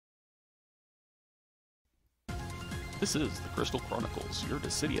This is the Crystal Chronicles, your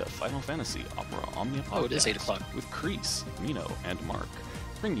Dissidia Final Fantasy Opera Omnia podcast. Oh, it is 8 o'clock. With Kreese, Mino, and Mark,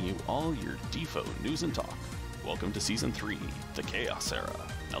 bringing you all your Defo news and talk. Welcome to Season 3, the Chaos Era.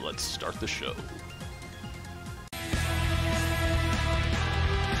 Now let's start the show.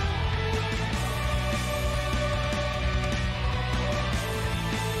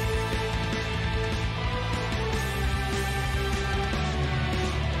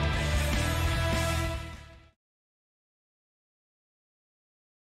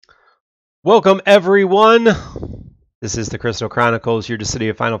 Welcome, everyone. This is the Crystal Chronicles, your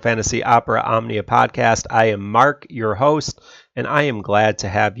Dissidia Final Fantasy Opera Omnia podcast. I am Mark, your host, and I am glad to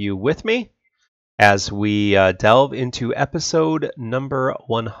have you with me as we delve into episode number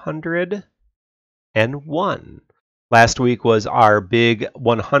 101. Last week was our big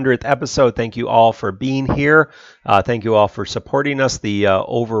 100th episode. Thank you all for being here. Thank you all for supporting us. The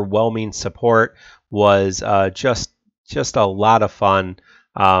overwhelming support was just a lot of fun.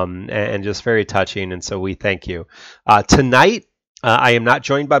 And just very touching, and so we thank you. Tonight, I am not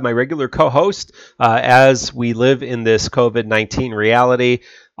joined by my regular co-host, as we live in this COVID-19 reality.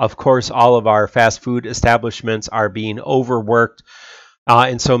 Of course, all of our fast food establishments are being overworked,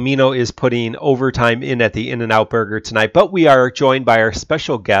 and so Mino is putting overtime in at the In-N-Out Burger tonight, but we are joined by our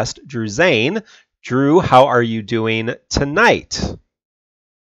special guest, Drusain. Drew, how are you doing tonight?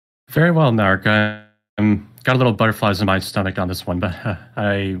 Very well, Mark. I'm got a little butterflies in my stomach on this one, but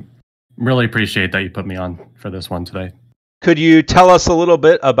I really appreciate that you put me on for this one today. Could you tell us a little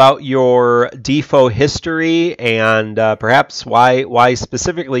bit about your Defo history and perhaps why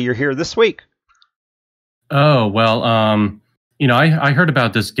specifically you're here this week? Oh, well, I heard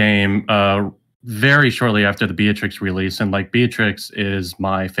about this game very shortly after the Beatrix release, and like Beatrix is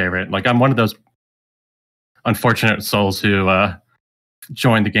my favorite. Like I'm one of those unfortunate souls who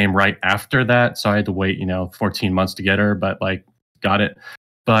joined the game right after that, so I had to wait 14 months to get her, but like got it.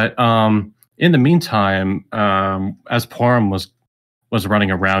 But in the meantime, as Porom was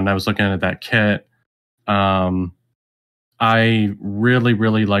running around and I was looking at that kit, I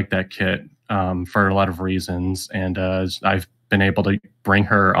really like that kit for a lot of reasons, and I've been able to bring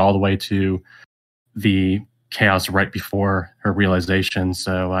her all the way to the chaos right before her realization,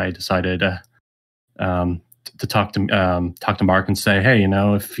 so I decided to talk to Mark and say, hey,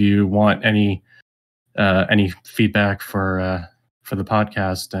 if you want any feedback for the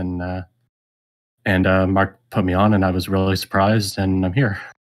podcast, and Mark put me on, and I was really surprised, and I'm here.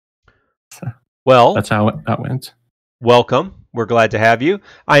 So well, that's how that went. Welcome. We're glad to have you.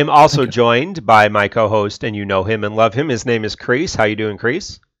 I am also joined by my co-host, and you know him and love him. His name is Kreese. How you doing,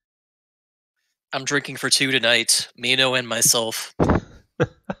 Kreese? I'm drinking for two tonight, Mino and myself.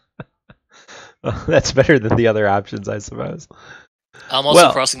 Well, that's better than the other options, I suppose. I'm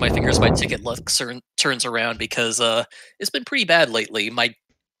also crossing my fingers my ticket luck turns around, because it's been pretty bad lately. My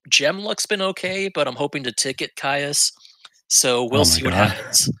gem luck's been okay, but I'm hoping to ticket Caius, so we'll see what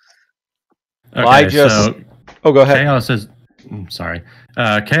happens. Okay, go ahead.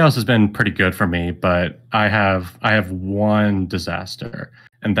 Chaos has been pretty good for me, but I have one disaster,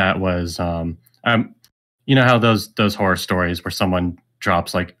 and that was you know how those horror stories where someone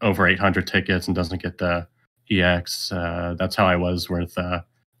drops like over 800 tickets and doesn't get the EX. That's how I was with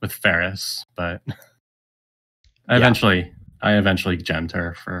Ferris, but I eventually gemmed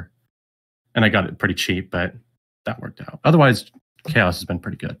her and I got it pretty cheap, but that worked out. Otherwise, Chaos has been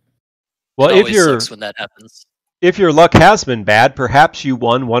pretty good. Well, it always sucks when that happens. If your luck has been bad, perhaps you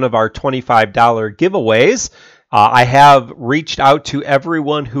won one of our $25 giveaways. I have reached out to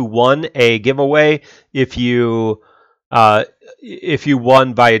everyone who won a giveaway. If you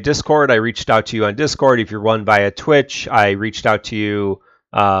won via Discord, I reached out to you on Discord. If you won via Twitch, I reached out to you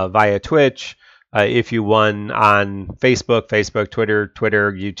via Twitch. If you won on Facebook,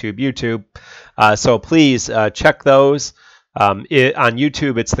 Twitter, YouTube. So please check those. On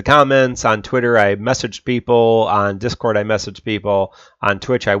YouTube, it's the comments. On Twitter, I messaged people. On Discord, I messaged people. On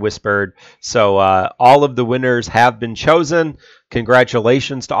Twitch, I whispered. So all of the winners have been chosen.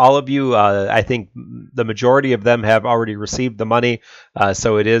 Congratulations to all of you. I think the majority of them have already received the money.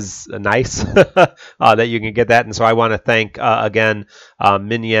 So it is nice that you can get that. And so I want to thank, again,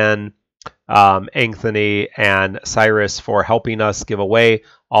 Minyan, Anthony, and Cyrus for helping us give away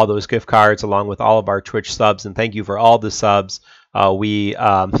all those gift cards along with all of our Twitch subs, and thank you for all the subs.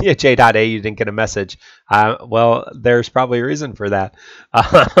 J.A, you didn't get a message. Well, there's probably a reason for that.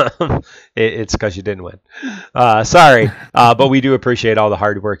 It's because you didn't win. Sorry, but we do appreciate all the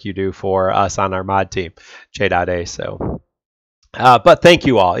hard work you do for us on our mod team, J.A. So But thank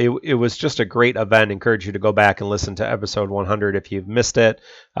you all. It was just a great event. I encourage you to go back and listen to episode 100 if you've missed it.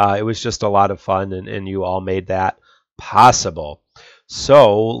 It was just a lot of fun, and you all made that possible.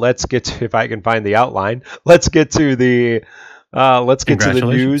 So let's get to, if I can find the outline, let's get to the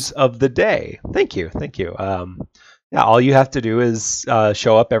news of the day. Thank you. Yeah, all you have to do is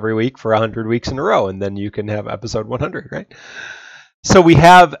show up every week for 100 weeks in a row, and then you can have episode 100, right? So we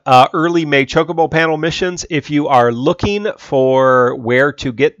have early May Chocobo panel missions. If you are looking for where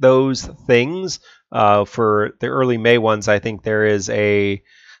to get those things for the early May ones, I think there is a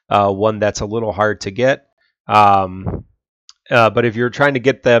one that's a little hard to get. But if you're trying to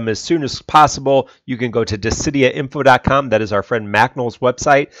get them as soon as possible, you can go to DecidiaInfo.com. That is our friend Macnol's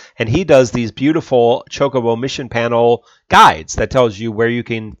website. And he does these beautiful Chocobo mission panel guides that tells you where you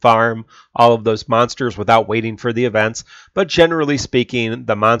can farm all of those monsters without waiting for the events. But generally speaking,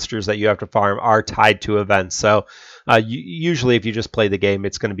 the monsters that you have to farm are tied to events. So usually if you just play the game,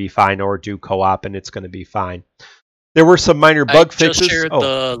 it's going to be fine, or do co-op and it's going to be fine. There were some minor bug fixes. I just shared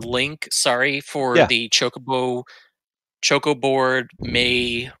the link, for the Chocoboard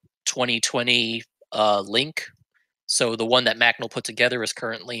May 2020 link. So the one that Macnol put together is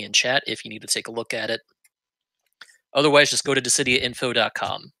currently in chat if you need to take a look at it. Otherwise, just go to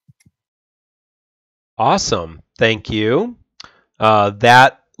DecidiaInfo.com. Awesome. Thank you.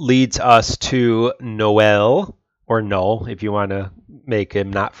 That leads us to Noel, or Noel, if you want to make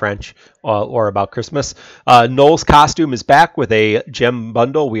him not French, or about Christmas. Noel's costume is back with a gem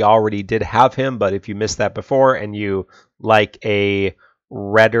bundle. We already did have him, but if you missed that before and you like a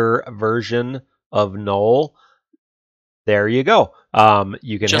redder version of Noel, there you go.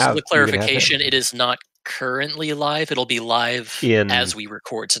 You can just have, the clarification, it is not currently live. It'll be live as we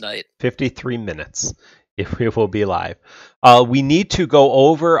record tonight. 53 minutes. If we will be live. We need to go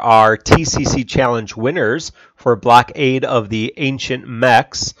over our TCC Challenge winners for Blockade of the Ancient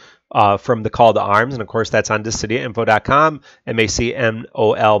Mechs from the Call to Arms. And of course, that's on DecidiaInfo.com,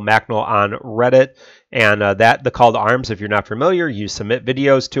 MACNOL Macnol on Reddit. And the Call to Arms, if you're not familiar, you submit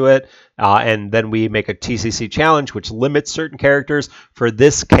videos to it. And then we make a TCC challenge, which limits certain characters. For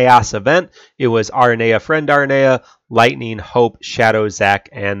this Chaos event, it was Aranea, Friend Aranea, Lightning, Hope, Shadow, Zach,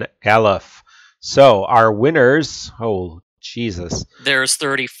 and Galuf. So our winners, oh Jesus, there's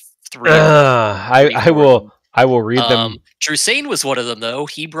 33. I will read them. Drusain was one of them, though.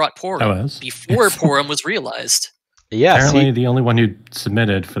 He brought Porom before Porom was realized. Yeah, apparently the only one who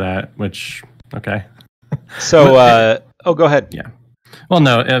submitted for that. Which So go ahead. Yeah. Well,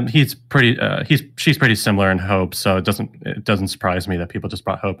 no, she's pretty similar in Hope, so it doesn't surprise me that people just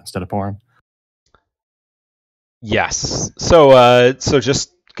brought Hope instead of Porom. Yes. So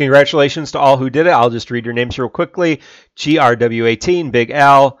just. Congratulations to all who did it. I'll just read your names real quickly. GRW18, Big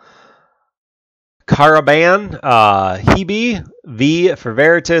Al, Caraban, Hebe, V for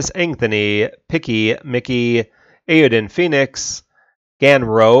Veritas, Anthony, Picky, Mickey, Aodin Phoenix,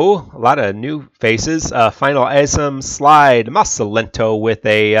 Ganro, a lot of new faces. Final Asum, Slide, Masalento with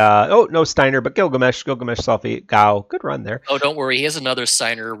a, no Steiner, but Gilgamesh, Selphie, Gao. Good run there. Oh, don't worry. He has another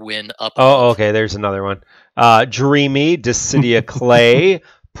Steiner win up. Oh, okay. There's another one. Dreamy, Dissidia Clay,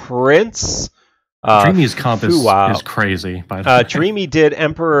 Prince. Dreamy's comp is crazy, by the way. Dreamy did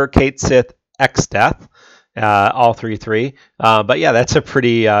Emperor, Kate Sith, X-Death, all 3-3. But yeah, that's a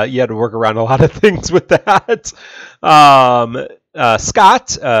pretty, you had to work around a lot of things with that.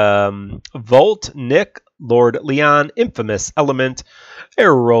 Scott, Volt, Nick, Lord Leon, Infamous, Element,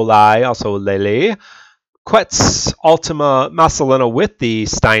 Erolai, also Lele, Quetz, Ultima, Masalena with the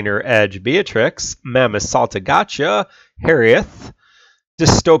Steiner Edge, Beatrix, Mammoth, Salta Gotcha, Harrieth,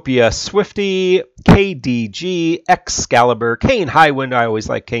 Dystopia, Swifty, KDG, Excalibur, Kane Highwind, I always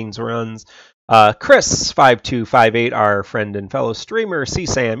like Kane's runs, Chris, 5258, our friend and fellow streamer,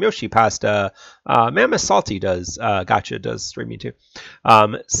 C-Sam, Yoshi Pasta, Mammoth Salty does, Gotcha does streaming too,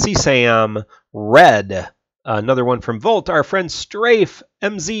 C-Sam, Red, another one from Volt, our friend Strafe,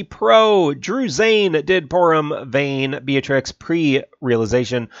 MZ Pro, Drusain did Porom, Vane, Beatrix,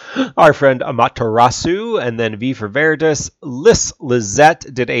 pre-realization, our friend Amaterasu, and then V for Veritas,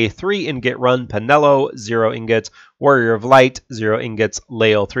 Lizette did a 3 ingot run, Pinello, 0 ingots, Warrior of Light, 0 ingots,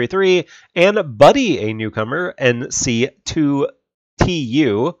 Lael 3-3, and Buddy, a newcomer, NC2TU,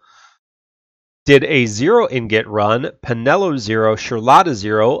 did a 0 ingot run, Pinello 0, Charlotta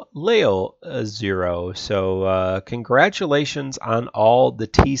 0, Lael 0. So congratulations on all the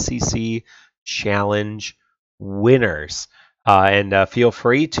TCC Challenge winners. And feel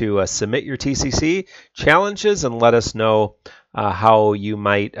free to submit your TCC challenges and let us know how you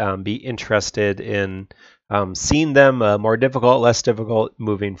might be interested in seeing them more difficult, less difficult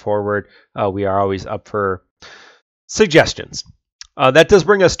moving forward. We are always up for suggestions. That does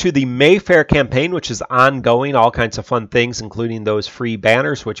bring us to the Faire campaign, which is ongoing. All kinds of fun things, including those free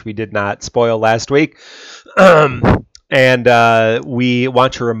banners, which we did not spoil last week. And we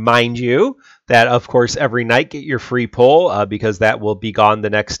want to remind you that, of course, every night get your free pull because that will be gone the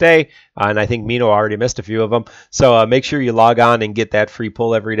next day. And I think Mino already missed a few of them. So make sure you log on and get that free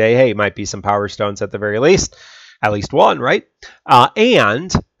pull every day. Hey, it might be some Power Stones at the very least. At least one, right?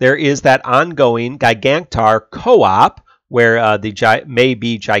 And there is that ongoing Gigantar co-op where the may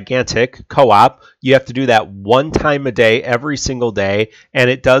be gigantic co-op. You have to do that one time a day, every single day. And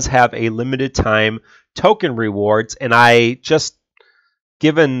it does have a limited time token rewards. And I just,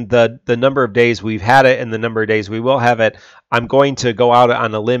 given the number of days we've had it and the number of days we will have it, I'm going to go out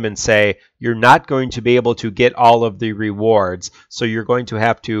on a limb and say you're not going to be able to get all of the rewards. So you're going to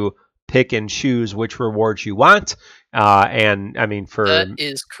have to pick and choose which rewards you want. And I mean, that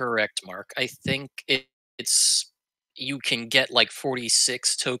is correct, Mark. I think it's you can get like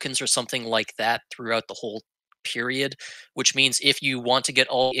 46 tokens or something like that throughout the whole period, which means if you want to get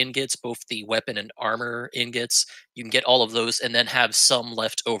all ingots, both the weapon and armor ingots, you can get all of those and then have some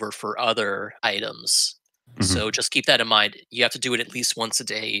left over for other items. Mm-hmm. So just keep that in mind. You have to do it at least once a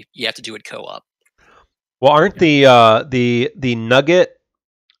day. You have to do it co-op. Well, aren't the nugget?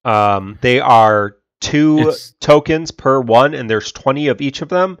 They are two tokens per one, and there's 20 of each of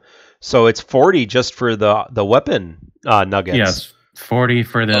them. So it's 40 just for the weapon nuggets. Yes, 40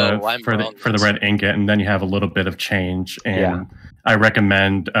 for the red ingot, and then you have a little bit of change. And I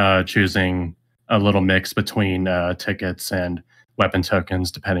recommend choosing a little mix between tickets and weapon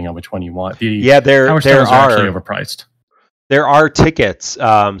tokens, depending on which one you want. Power Stones are actually overpriced. There are tickets.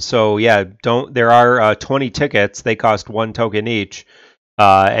 There are 20 tickets. They cost 1 token each.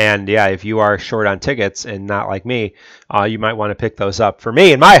 And if you are short on tickets and not like me, you might want to pick those up. For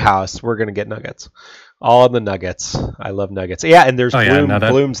me in my house, we're going to get nuggets. All of the nuggets. I love nuggets. Yeah, and there's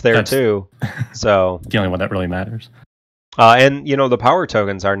blooms there too. So the only one that really matters. And the power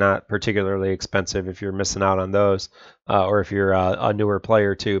tokens are not particularly expensive if you're missing out on those, or if you're a newer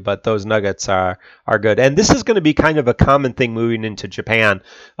player too. But those nuggets are good. And this is going to be kind of a common thing moving into Japan.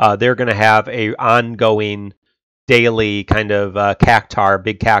 They're going to have a ongoing daily kind of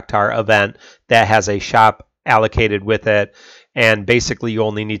big cactar event that has a shop allocated with it, and basically you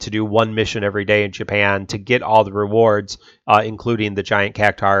only need to do one mission every day in Japan to get all the rewards, including the giant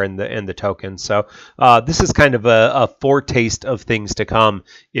cactar and the tokens. So this is kind of a foretaste of things to come,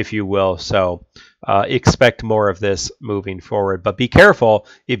 if you will. So expect more of this moving forward, but be careful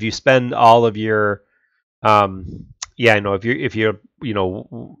if you spend all of your if you're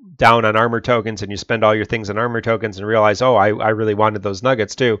down on armor tokens and you spend all your things on armor tokens and realize, I really wanted those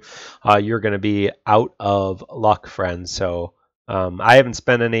nuggets too, you're going to be out of luck, friends. So I haven't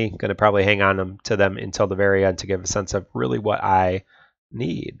spent any, going to probably hang on to them until the very end to give a sense of really what I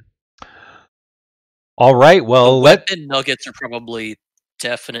need. All right, well, weapon nuggets are probably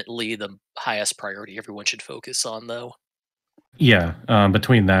definitely the highest priority everyone should focus on, though. Yeah,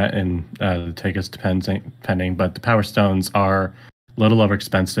 between that and the tickets depending, but the Power Stones are a little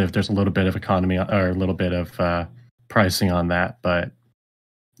overexpensive. There's a little bit of economy or a little bit of pricing on that, but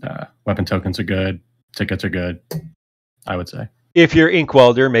weapon tokens are good. Tickets are good, I would say. If you're Ink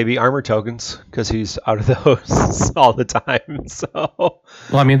Welder, maybe armor tokens, because he's out of those all the time. So, well,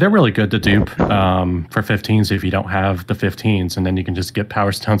 I mean, they're really good to dupe for 15s if you don't have the 15s, and then you can just get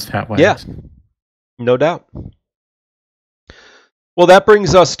Power Stones that way. Yeah, no doubt. Well, that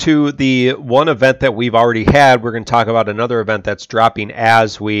brings us to the one event that we've already had. We're going to talk about another event that's dropping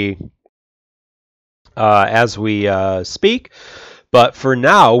as we speak. But for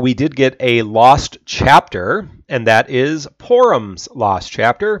now, we did get a lost chapter, and that is Porom's lost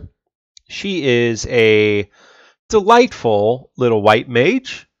chapter. She is a delightful little white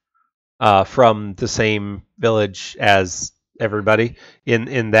mage from the same village as everybody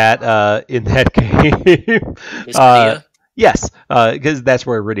in that game. Yes, because that's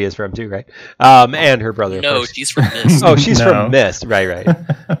where Riddy is from too, right? And her brother. No, she's from Mist. Oh, she's from Mist, right.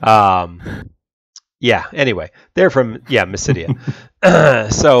 Yeah. Anyway, they're from Mysidia.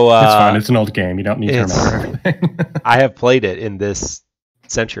 So it's fine. It's an old game. You don't need to remember everything. I have played it in this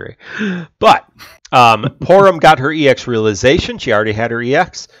century, but Porom got her EX realization. She already had her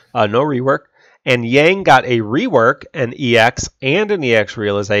EX, no rework, and Yang got a rework, an EX, and an EX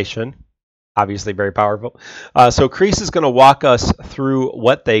realization. Obviously very powerful. So Kreese is going to walk us through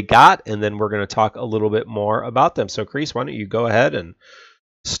what they got, and then we're going to talk a little bit more about them. So Kreese, why don't you go ahead and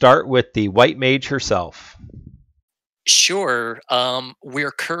start with the white mage herself. Sure.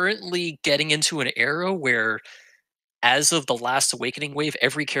 We're currently getting into an era where, as of the last Awakening wave,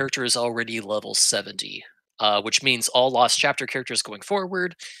 every character is already level 70. which means all Lost Chapter characters going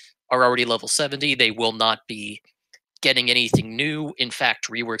forward are already level 70. They will not be getting anything new. In fact,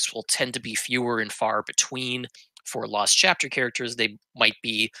 reworks will tend to be fewer and far between for Lost Chapter characters. They might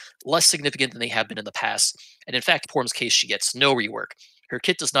be less significant than they have been in the past. And in fact, Porom's case, she gets no rework. Her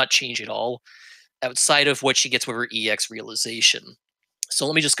kit does not change at all outside of what she gets with her EX Realization. So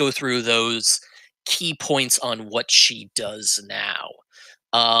let me just go through those key points on what she does now.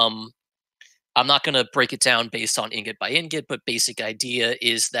 I'm not going to break it down based on ingot by ingot, but basic idea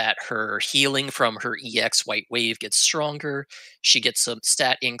is that her healing from her EX White Wave gets stronger. She gets some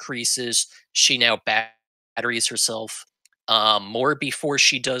stat increases. She now batteries herself more before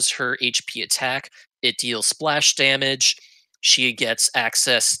she does her HP attack. It deals splash damage. She gets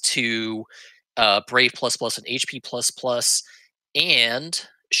access to Brave ++ and HP ++, and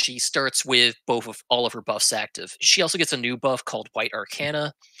she starts with all of her buffs active. She also gets a new buff called White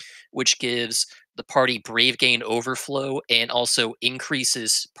Arcana, which gives the party Brave Gain Overflow and also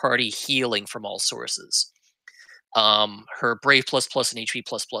increases party healing from all sources. Her Brave ++ and HP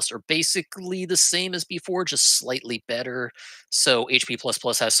 ++ are basically the same as before, just slightly better. So HP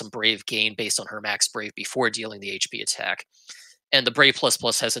 ++ has some Brave gain based on her max Brave before dealing the HP attack. And the Brave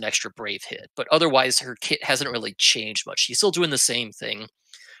 ++ has an extra Brave hit. But otherwise, her kit hasn't really changed much. She's still doing the same thing.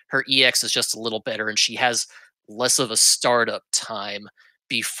 Her EX is just a little better, and she has less of a startup time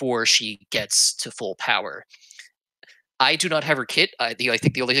before she gets to full power. I do not have her kit. I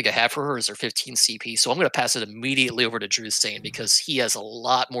think the only thing I have for her is her 15 CP, so I'm going to pass it immediately over to Drusain because he has a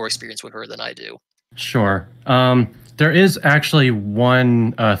lot more experience with her than I do. Sure. There is actually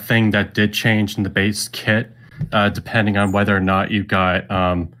one thing that did change in the base kit, depending on whether or not you got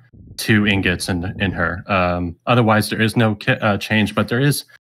 2 ingots in her. Otherwise, there is no change, but there is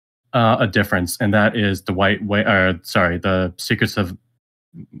a difference, and that is the the Secrets of,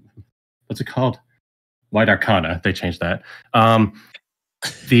 what's it called? White Arcana. They changed that.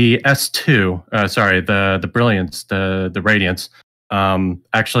 The S2, the Brilliance, the Radiance,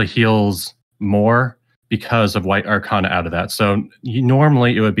 actually heals more because of White Arcana out of that. So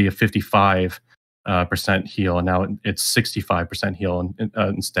normally it would be a 55% heal, and now it's 65% heal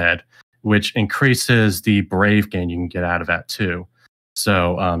instead, which increases the Brave gain you can get out of that too.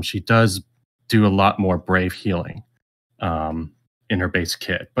 So she does do a lot more Brave healing in her base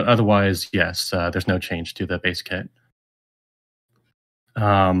kit. But otherwise, yes, there's no change to the base kit.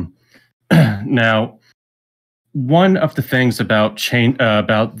 Now, one of the things about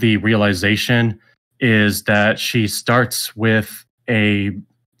the realization is that she starts with a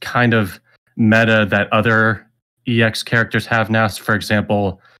kind of meta that other EX characters have now. So for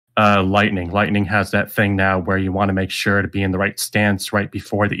example, Lightning. Lightning has that thing now where you want to make sure to be in the right stance right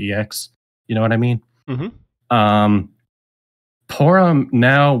before the EX. You know what I mean? Mm-hmm. Porom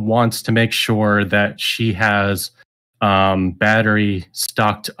now wants to make sure that she has battery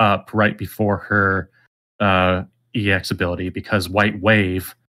stocked up right before her EX ability, because White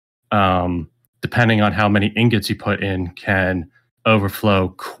Wave, depending on how many ingots you put in, can overflow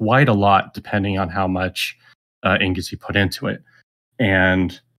quite a lot depending on how much ingots you put into it.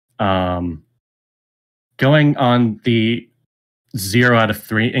 And going on the 0 out of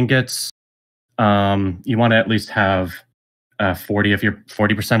 3 ingots, you want to at least have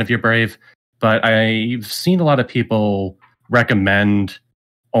 40% of your Brave. But I've seen a lot of people recommend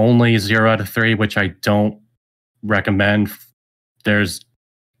only 0 out of 3, which I don't recommend. There's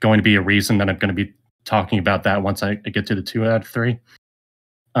going to be a reason that I'm going to be talking about that once I get to the 2 out of 3.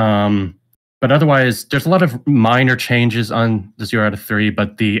 But otherwise, there's a lot of minor changes on the 0 out of 3.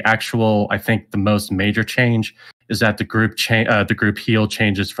 But the actual, I think, the most major change is that the group heal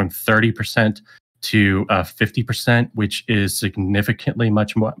changes from 30% to 50%, which is significantly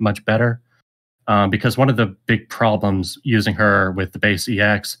much better. Because one of the big problems using her with the base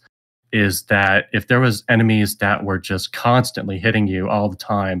EX is that if there was enemies that were just constantly hitting you all the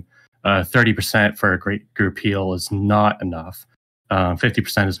time, 30% for a great group heal is not enough.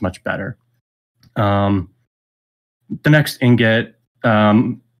 50% is much better. The next ingot, a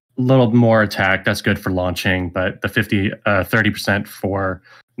little more attack. That's good for launching, but the 30% for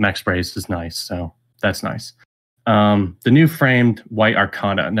max brace is nice. So that's nice. The new framed White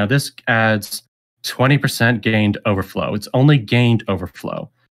Arcana. Now this adds 20% gained overflow. It's only gained overflow.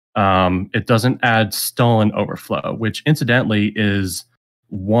 It doesn't add stolen overflow, which incidentally is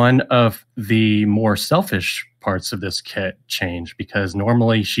one of the more selfish parts of this kit change, because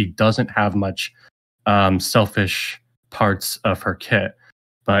normally she doesn't have much selfish parts of her kit.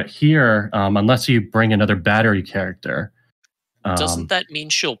 But here, unless you bring another battery character... Doesn't that mean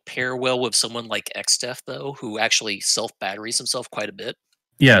she'll pair well with someone like Xdef, though, who actually self-batteries himself quite a bit?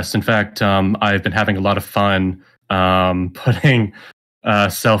 Yes, in fact, I've been having a lot of fun putting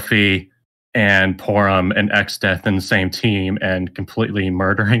Selphie and Porom and X Death in the same team and completely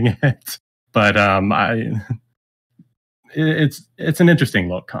murdering it. But it's an interesting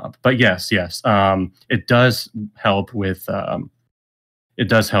little comp. But yes, it does help with X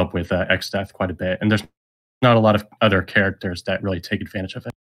Death quite a bit, and there's not a lot of other characters that really take advantage of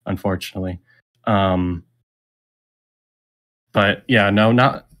it, unfortunately. But yeah, no,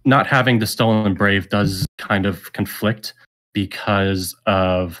 not having the Stolen Brave does kind of conflict because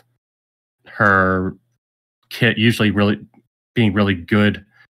of her kit usually really being really good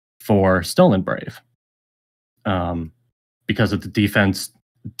for Stolen Brave, because of the defense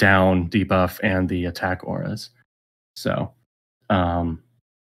down debuff and the attack auras. So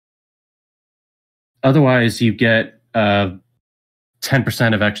otherwise, you get 10%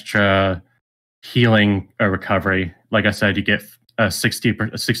 of extra healing recovery. Like I said, you get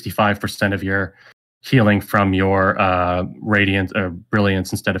 65% of your healing from your radiant or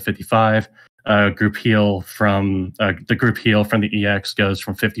brilliance instead of 55. Group heal from the group heal from the EX goes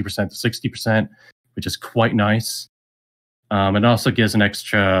from 50% to 60%, which is quite nice. It also gives an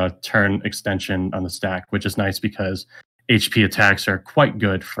extra turn extension on the stack, which is nice because HP attacks are quite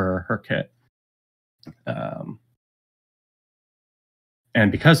good for her kit. And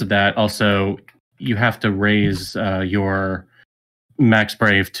because of that, also you have to raise your max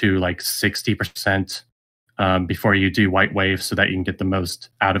brave to like 60% before you do white wave so that you can get the most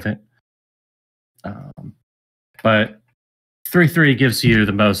out of it. But 3-3 gives you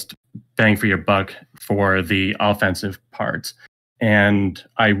the most bang for your buck for the offensive parts. And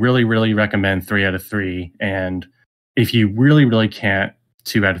I really, really recommend 3 out of 3. And if you really, really can't,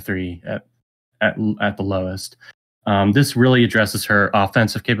 2 out of 3 at the lowest. This really addresses her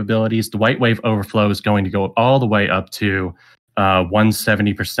offensive capabilities. The White Wave Overflow is going to go all the way up to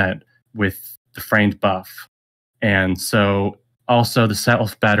 170% with the framed buff. And so also the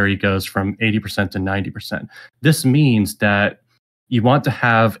Self battery goes from 80% to 90%. This means that you want to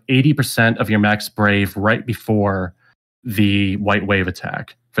have 80% of your max brave right before the White Wave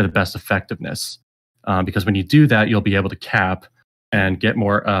attack for the best effectiveness. Because when you do that, you'll be able to cap and get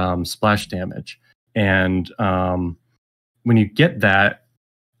more splash damage. And when you get that,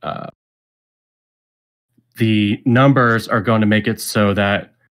 the numbers are going to make it so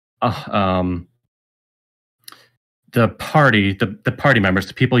that the party members,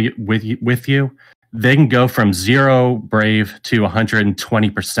 the people with you, they can go from 0 brave to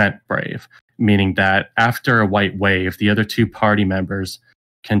 120% brave, meaning that after a white wave, the other 2 party members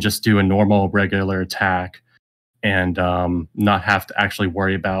can just do a normal regular attack and not have to actually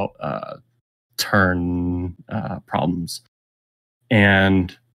worry about turn problems.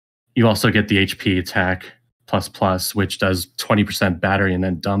 And you also get the HP attack plus, which does 20% battery and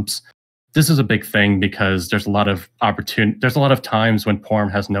then dumps. This is a big thing because there's a lot of there's a lot of times when Porom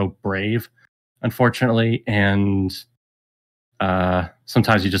has no brave, unfortunately, and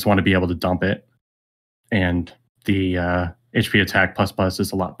sometimes you just want to be able to dump it, and the HP attack plus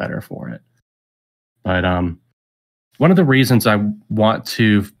is a lot better for it. But one of the reasons I want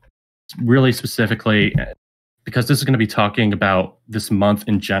to really specifically, because this is going to be talking about this month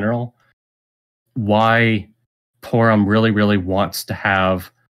in general, why Porom really, really wants to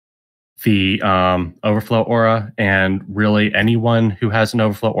have the overflow aura, and really anyone who has an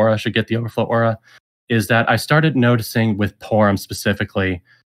overflow aura should get the overflow aura, is that I started noticing with Porom specifically,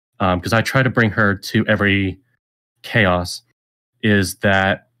 because I try to bring her to every chaos, is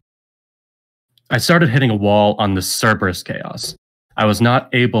that I started hitting a wall on the Cerberus chaos. I was not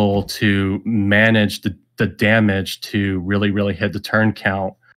able to manage the damage to really, really hit the turn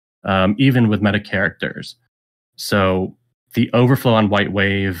count, even with meta characters. So the overflow on White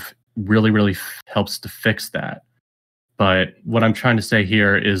Wave really, really helps to fix that. But what I'm trying to say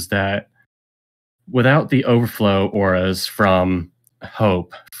here is that without the overflow auras from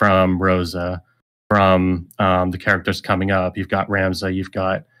Hope, from Rosa, from the characters coming up, you've got Ramza, you've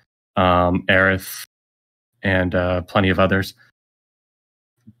got Aerith, and plenty of others.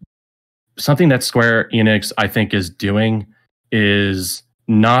 Something that Square Enix, I think, is doing is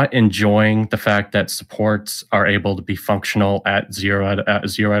not enjoying the fact that supports are able to be functional at 0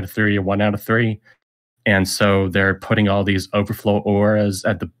 out of 3 or 1 out of 3. And so they're putting all these overflow auras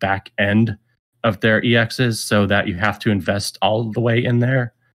at the back end of their EXs so that you have to invest all the way in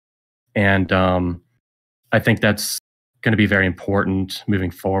there. And I think that's going to be very important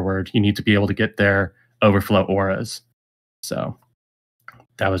moving forward. You need to be able to get their overflow auras. So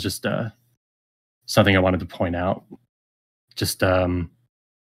that was just something I wanted to point out. Just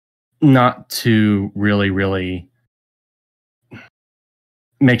not to really, really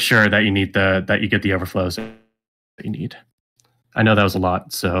make sure that you need that you get the overflows that you need. I know that was a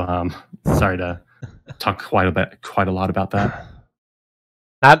lot, so sorry to talk quite a lot about that.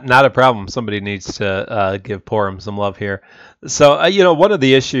 Not a problem. Somebody needs to give Porom some love here. So one of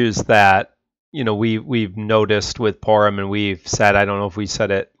the issues that we've noticed with Porom, and we've said, I don't know if we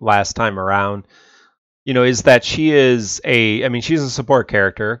said it last time around, is that she's a support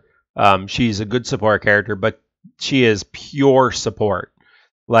character. She's a good support character, but she is pure support.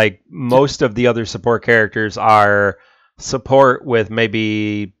 Like most of the other support characters are support with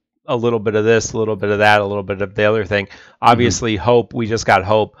maybe a little bit of this, a little bit of that, a little bit of the other thing. Obviously, Hope, we just got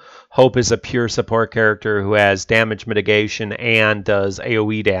Hope. Hope is a pure support character who has damage mitigation and does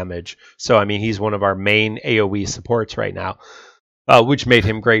AoE damage. So, I mean, he's one of our main AoE supports right now, which made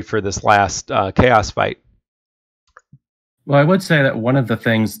him great for this last Chaos fight. Well, I would say that one of the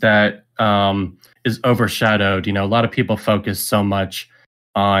things that is overshadowed, a lot of people focus so much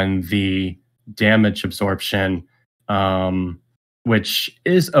on the damage absorption, which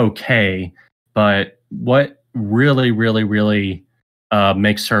is okay, but what really, really, really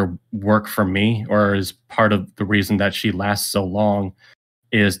makes her work for me, or is part of the reason that she lasts so long,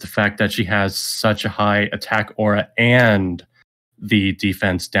 is the fact that she has such a high attack aura and the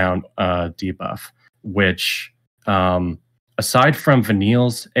defense down debuff, which aside from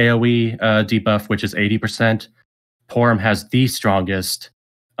Vanille's AoE debuff, which is 80%, Porom has the strongest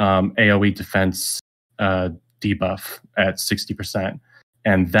AoE defense debuff at 60%.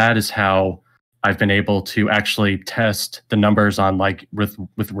 And that is how I've been able to actually test the numbers on, like, with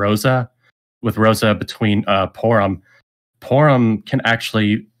Rosa. With Rosa between Porom. Porom can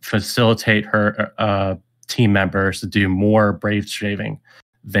actually facilitate her team members to do more brave shaving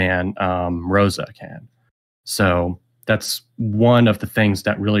than Rosa can. So that's one of the things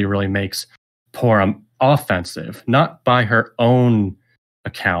that really, really makes Porom offensive, not by her own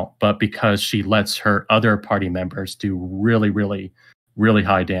account, but because she lets her other party members do really, really, really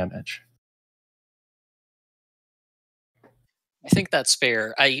high damage. I think that's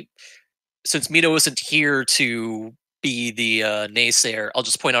fair. Since Mino isn't here to be the naysayer, I'll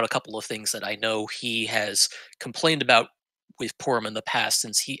just point out a couple of things that I know he has complained about with Porom in the past,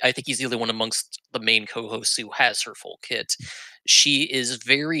 since I think he's the only one amongst the main co-hosts who has her full kit. She is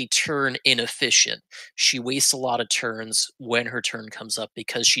very turn inefficient. She wastes a lot of turns when her turn comes up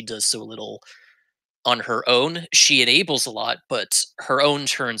because she does so little on her own. She enables a lot, but her own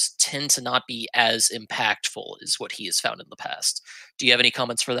turns tend to not be as impactful, is what he has found in the past. Do you have any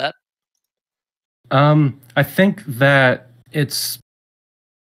comments for that? I think that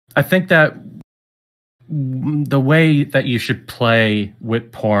the way that you should play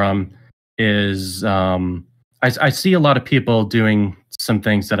with Porom is, I see a lot of people doing some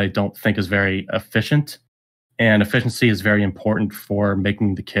things that I don't think is very efficient, and efficiency is very important for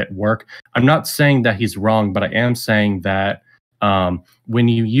making the kit work. I'm not saying that he's wrong, but I am saying that when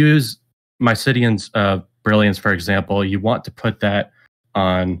you use Mysidian's Brilliance, for example, you want to put that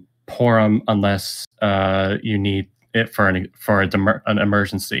on Porom unless you need it for an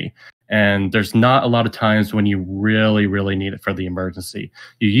emergency. And there's not a lot of times when you really, really need it for the emergency.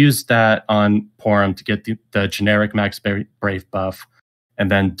 You use that on Porom to get the generic max brave buff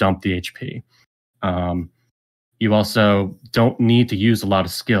and then dump the HP. You also don't need to use a lot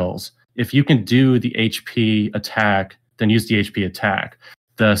of skills. If you can do the HP attack, then use the HP attack.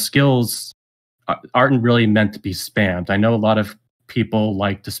 The skills aren't really meant to be spammed. I know a lot of people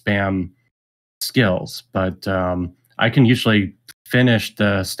like to spam skills, but I can usually finish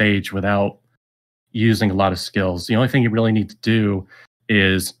the stage without using a lot of skills. The only thing you really need to do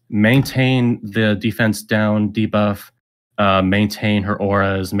is maintain the defense down debuff, maintain her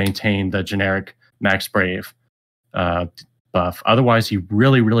auras, maintain the generic max brave buff. Otherwise, you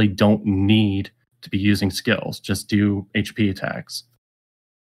really, really don't need to be using skills. Just do HP attacks.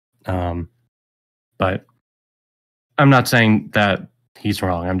 But I'm not saying that he's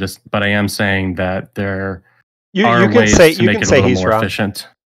wrong. But I am saying that there are ways to make it a little more efficient.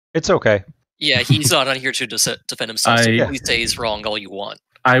 It's okay. Yeah, he's not on here to defend himself. So please say he's wrong all you want.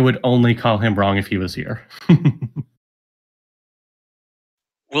 I would only call him wrong if he was here.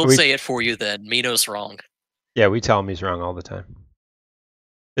 We'll say it for you then. Mino's wrong. Yeah, we tell him he's wrong all the time.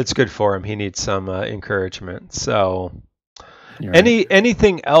 It's good for him. He needs some encouragement. So, right.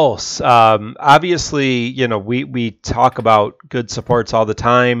 Anything else? Obviously, we talk about good supports all the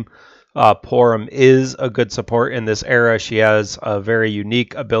time. Porom is a good support in this era. She has a very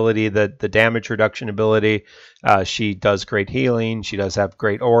unique ability, the damage reduction ability. She does great healing. She does have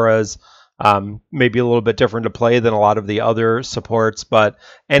great auras. Maybe a little bit different to play than a lot of the other supports, but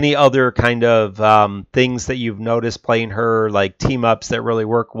any other kind of things that you've noticed playing her, like team ups that really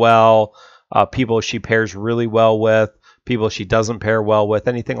work well, people she pairs really well with, people she doesn't pair well with,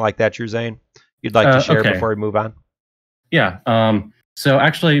 anything like that, Drusain, you'd like to share before we move on? Yeah. So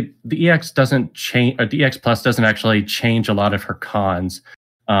actually, the EX doesn't change. The EX Plus doesn't actually change a lot of her cons.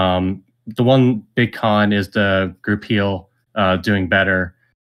 The one big con is the group heal doing better,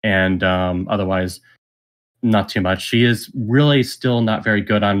 and otherwise, not too much. She is really still not very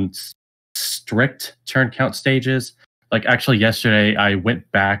good on strict turn count stages. Like actually, yesterday I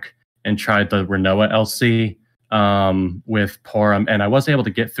went back and tried the Renoa LC with Porom, and I was able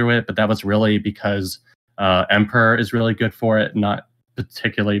to get through it, but that was really because Emperor is really good for it, not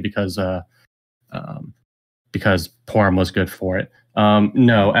particularly because Porom was good for it.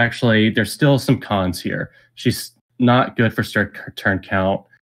 No, actually, there's still some cons here. She's not good for strict turn count.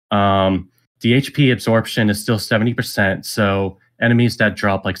 The HP absorption is still 70%, so enemies that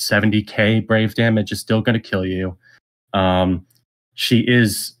drop like 70k brave damage is still going to kill you. She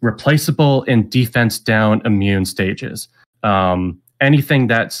is replaceable in defense down immune stages. Anything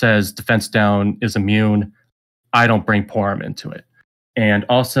that says defense down is immune, I don't bring Porom into it. And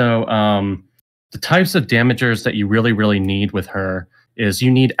also, the types of damagers that you really, really need with her is you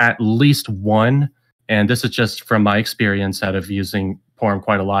need at least one, and this is just from my experience out of using Porom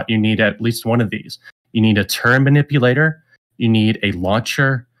quite a lot, you need at least one of these. You need a turn manipulator, you need a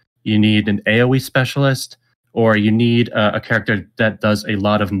launcher, you need an AoE specialist, or you need a character that does a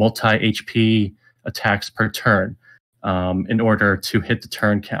lot of multi-HP attacks per turn in order to hit the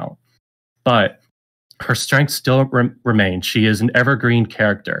turn count. But her strengths still remain. She is an evergreen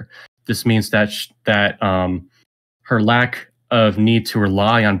character. This means that her lack of need to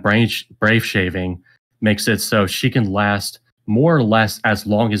rely on brave shaving makes it so she can last more or less as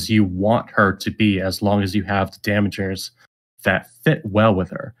long as you want her to be, as long as you have the damagers that fit well with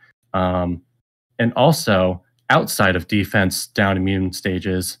her. And also, outside of defense down immune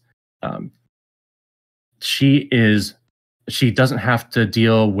stages, she doesn't have to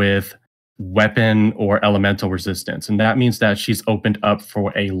deal with weapon or elemental resistance, and that means that she's opened up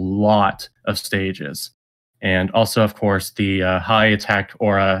for a lot of stages. And also, of course, the high attack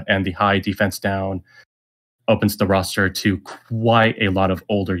aura and the high defense down opens the roster to quite a lot of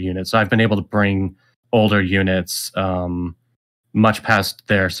older units. So I've been able to bring older units much past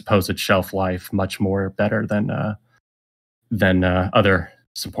their supposed shelf life, much more better than other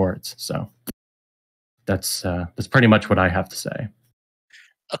supports. So that's pretty much what I have to say.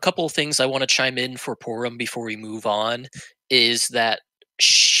 A couple of things I want to chime in for Porom before we move on is that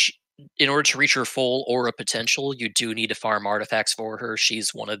in order to reach her full aura potential, you do need to farm artifacts for her.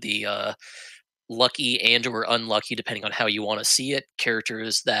 She's one of the lucky and or unlucky, depending on how you want to see it,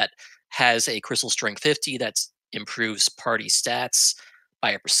 characters that has a crystal strength 50 that improves party stats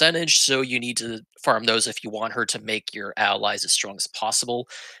by a percentage. So you need to farm those if you want her to make your allies as strong as possible.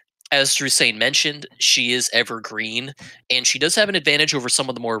 As Drusain mentioned, she is evergreen, and she does have an advantage over some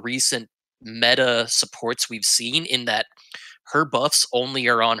of the more recent meta supports we've seen in that her buffs only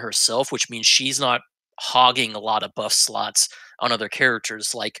are on herself, which means she's not hogging a lot of buff slots on other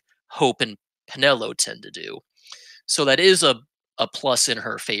characters like Hope and Penelo tend to do. So that is a plus in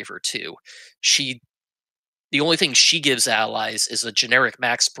her favor too. The only thing she gives allies is a generic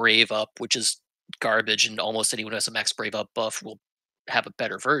max brave up, which is garbage, and almost anyone who has a max brave up buff will have a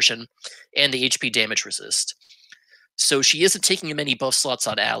better version, and the HP damage resist. So she isn't taking many buff slots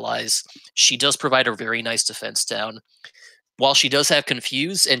on allies. She does provide a very nice defense down. While she does have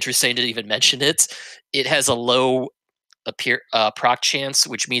Confuse, and Drusain didn't even mention it, it has a low proc chance,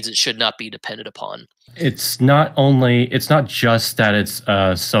 which means it should not be depended upon. It's not just that it's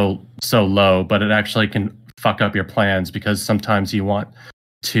so low, but it actually can fuck up your plans, because sometimes you want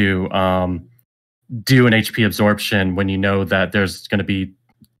to do an HP absorption when you know that there's going to be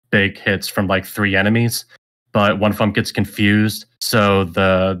big hits from like 3 enemies, but one of them gets confused, so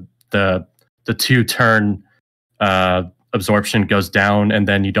the 2-turn absorption goes down, and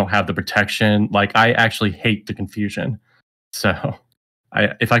then you don't have the protection. Like, I actually hate the confusion, so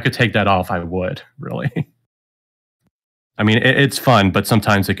if I could take that off, I would, really. I mean, it's fun, but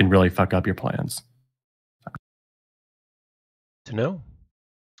sometimes it can really fuck up your plans. To know.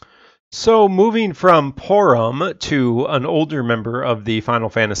 So moving from Porom to an older member of the Final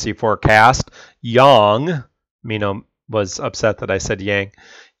Fantasy IV cast, Yang. Mino was upset that I said Yang.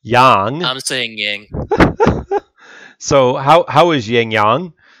 Yang. I'm saying Yang. So how is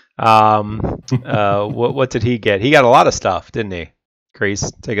Yang? What did he get? He got a lot of stuff, didn't he?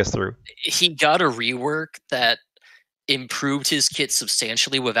 Grace, take us through. He got a rework that improved his kit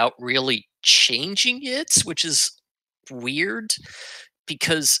substantially without really changing it, which is weird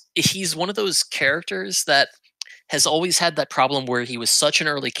because he's one of those characters that has always had that problem where he was such an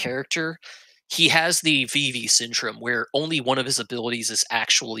early character. He has the VV syndrome where only one of his abilities is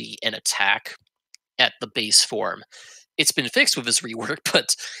actually an attack at the base form. It's been fixed with his rework,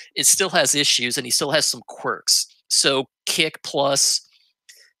 but it still has issues and he still has some quirks. So Kick Plus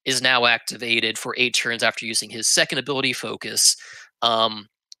is now activated for 8 turns after using his second ability, Focus.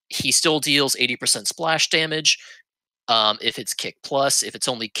 He still deals 80% splash damage if it's Kick Plus. If it's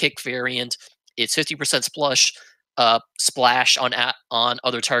only Kick variant, it's 50% splash on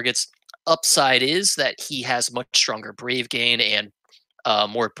other targets. Upside is that he has much stronger Brave gain and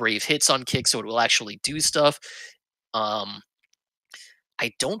more Brave hits on Kick, so it will actually do stuff.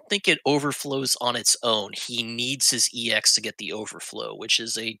 I don't think it overflows on its own. He needs his EX to get the overflow, which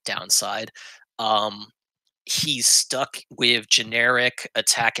is a downside. He's stuck with generic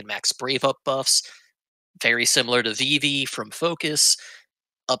attack and max Brave up buffs, very similar to VV from Focus.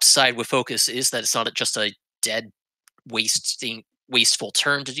 Upside with Focus is that it's not just a dead, wasteful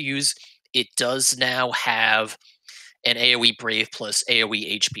turn to use. It does now have an AoE Brave plus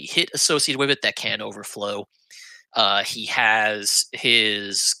AoE HP hit associated with it that can overflow. He has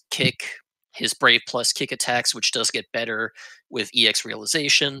his kick, his Brave plus kick attacks, which does get better with EX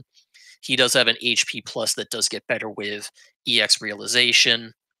Realization. He does have an HP plus that does get better with EX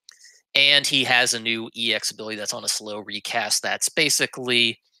Realization. And he has a new EX ability that's on a slow recast that's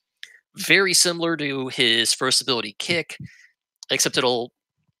basically very similar to his first ability, Kick, except it'll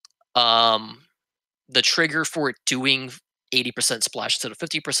the trigger for it doing 80% splash instead of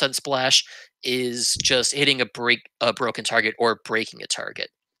 50% splash is just hitting a broken target or breaking a target.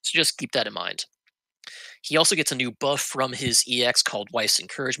 So just keep that in mind. He also gets a new buff from his EX called Wife's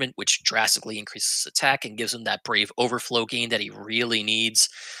Encouragement, which drastically increases his attack and gives him that Brave overflow gain that he really needs.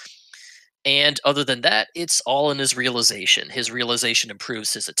 And other than that, it's all in his Realization. His Realization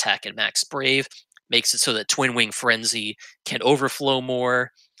improves his attack and max Brave, makes it so that Twin Wing Frenzy can overflow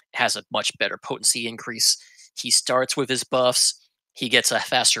more, has a much better potency increase. He starts with his buffs. He gets a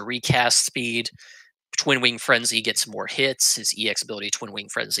faster recast speed. Twin Wing Frenzy gets more hits, his EX ability, Twin Wing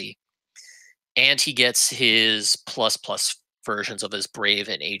Frenzy. And he gets his plus versions of his Brave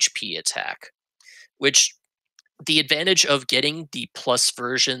and HP attack, which the advantage of getting the plus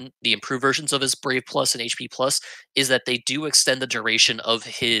version, the improved versions of his Brave Plus and HP Plus, is that they do extend the duration of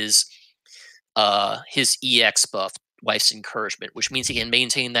his EX buff, Wife's Encouragement, which means he can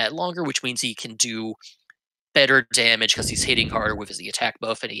maintain that longer, which means he can do better damage because he's hitting harder with his attack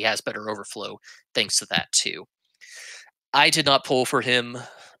buff and he has better overflow thanks to that too. I did not pull for him.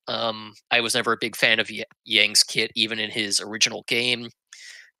 I was never a big fan of Yang's kit, even in his original game.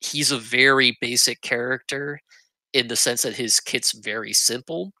 He's a very basic character in the sense that his kit's very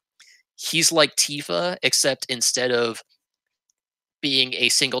simple. He's like Tifa, except instead of being a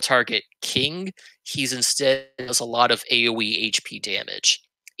single target king, he's instead does a lot of AoE HP damage,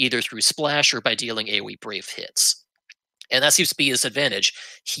 either through splash or by dealing AoE Brave hits. And that seems to be his advantage.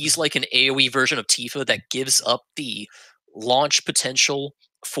 He's like an AoE version of Tifa that gives up the launch potential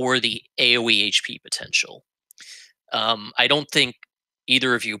for the AoE HP potential. I don't think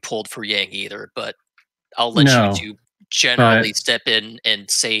either of you pulled for Yang either, but I'll let you two generally step in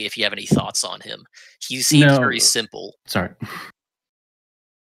and say if you have any thoughts on him. He seems very simple. Sorry.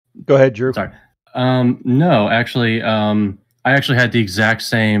 Go ahead, Drew. Sorry. No, actually, I actually had the exact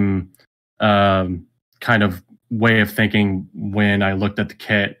same kind of way of thinking when I looked at the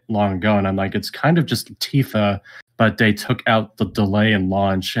kit long ago, and I'm like, it's kind of just Tifa, but they took out the delay in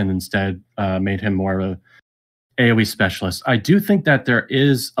launch and instead made him more of a AoE specialist. I do think that there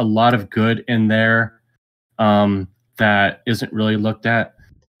is a lot of good in there that isn't really looked at,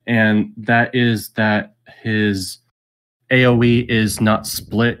 and that is that his AoE is not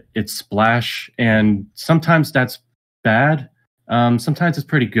split, it's splash, and sometimes that's bad. Sometimes it's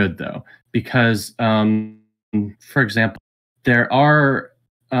pretty good though, because for example, there are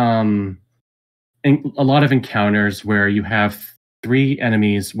a lot of encounters where you have 3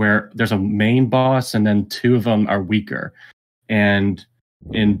 enemies where there's a main boss and then 2 of them are weaker. And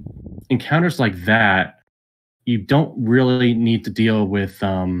in encounters like that, you don't really need to deal with,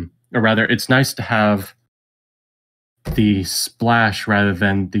 or rather, it's nice to have the splash rather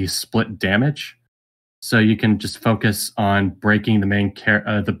than the split damage. So you can just focus on breaking the main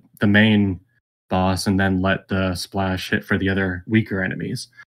the main boss and then let the splash hit for the other weaker enemies.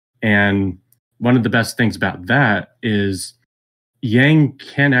 And one of the best things about that is Yang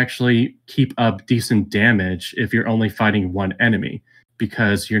can actually keep up decent damage if you're only fighting one enemy,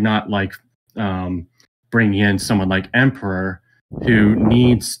 because you're not like bring in someone like Emperor, who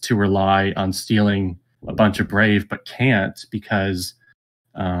needs to rely on stealing a bunch of Brave, but can't because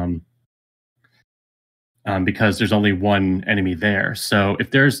there's only one enemy there. So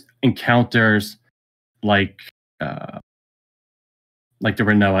if there's encounters like the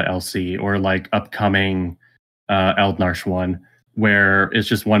Renoa LC or like upcoming Eldnarsh one, where it's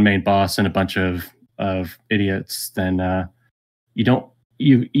just one main boss and a bunch of idiots, then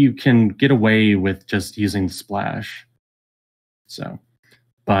you can get away with just using the splash. So,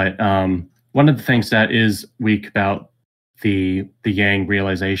 but one of the things that is weak about the Yang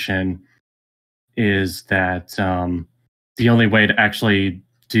realization is that the only way to actually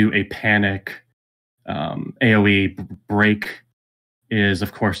do a panic AoE break is,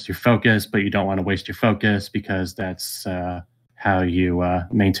 of course, your focus, but you don't want to waste your focus because that's how you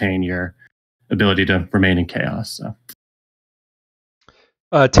maintain your ability to remain in chaos. So.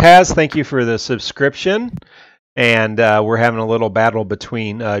 Taz, thank you for the subscription. And we're having a little battle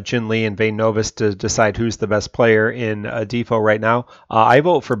between Jin Lee and Vayne Novus to decide who's the best player in Defo right now. I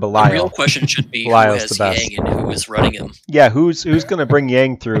vote for Belial. The real question should be who has Yang and who is running him. Yeah, who's going to bring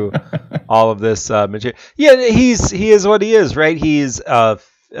Yang through all of this material? Yeah, he is what he is, right? He's a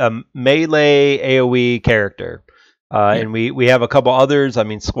melee AoE character. And we have a couple others. I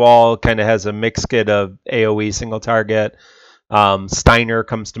mean, Squall kind of has a mixed kit of AoE single target. Steiner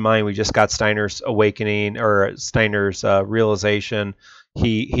comes to mind. We just got Steiner's Awakening or Steiner's Realization.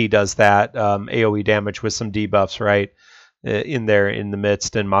 He does that AoE damage with some debuffs, right, in there in the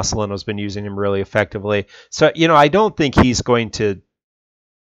midst. And Marcelino's been using him really effectively. So, I don't think he's going to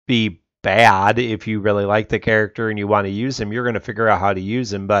be bad. If you really like the character and you want to use him, you're going to figure out how to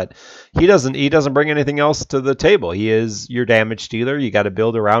use him. But he doesn't bring anything else to the table. He is your damage dealer. You got to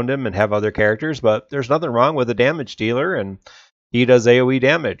build around him and have other characters. But there's nothing wrong with a damage dealer, and he does AoE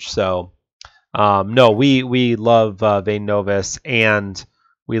damage. So no, we love Vayne Novus and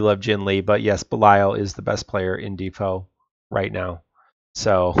we love Jin Lee. But yes, Belial is the best player in Defo right now.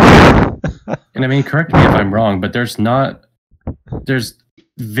 So and I mean, correct me if I'm wrong, but there's a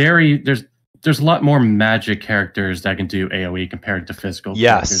lot more magic characters that can do AoE compared to physical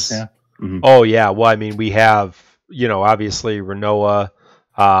characters. Yeah. Mm-hmm. Oh yeah. Well, I mean, we have, obviously Renoa,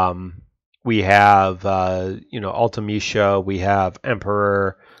 we have Ultimecia, we have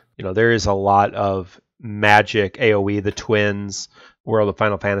Emperor. There is a lot of magic AoE, the twins, World of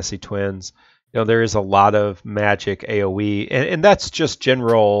Final Fantasy twins. There is a lot of magic AoE, and that's just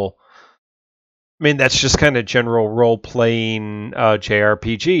general. I mean, that's just kind of general role-playing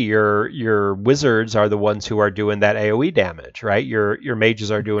JRPG. Your wizards are the ones who are doing that AoE damage, right? Your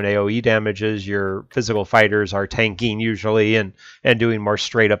mages are doing AoE damages. Your physical fighters are tanking usually and doing more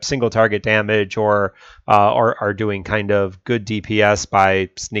straight-up single-target damage, or are doing kind of good DPS by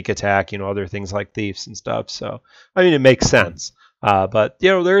sneak attack, other things like thieves and stuff. So, I mean, it makes sense. But,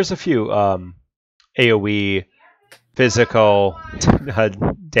 there's a few AoE physical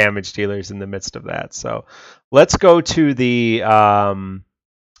damage dealers in the midst of that. So let's go to the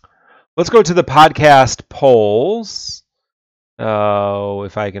podcast polls.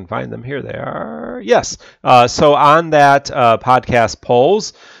 If I can find them, here they are. Yes. So on that podcast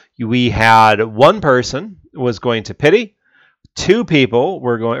polls, we had one person was going to pity, two people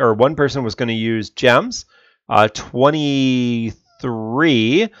were going, or one person was going to use gems,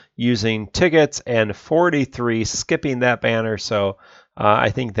 23 using tickets, and 43 skipping that banner. So I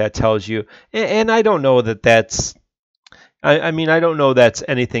think that tells you, and I don't know that that's, I mean, I don't know that's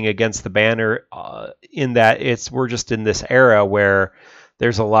anything against the banner in that we're just in this era where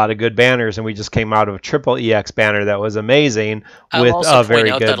there's a lot of good banners, and we just came out of a triple EX banner that was amazing. I'll also point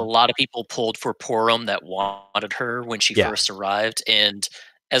out that a lot of people pulled for Porom that wanted her when she first arrived, and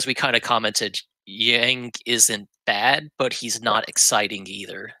as we kind of commented, Yang isn't bad, but he's not exciting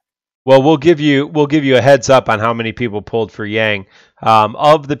either. Well, we'll give you a heads up on how many people pulled for Yang.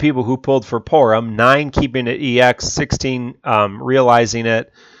 Of the people who pulled for Porom, 9 keeping it EX, 16 realizing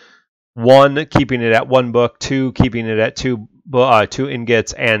it, 1 keeping it at 1 book, 2 keeping it at 2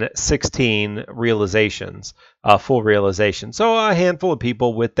 ingots, and 16 realizations, full realization. So a handful of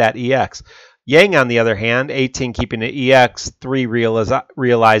people with that EX. Yang, on the other hand, 18 keeping it EX, 3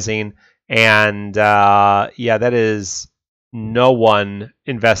 realizing. And that is no one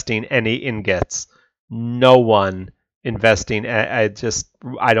investing any ingots. No one investing. I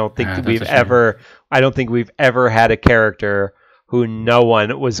don't think we've ever had a character who no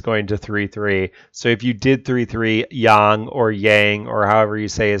one was going to 3-3. So if you did 3-3 Yang or Yang or however you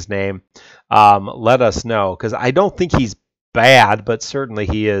say his name, let us know, because I don't think he's bad, but certainly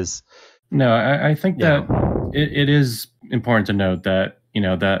he is. No, I think that it is important to note that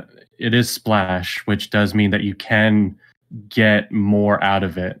that it is splash, which does mean that you can get more out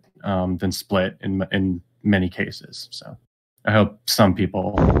of it than split in many cases. So I hope some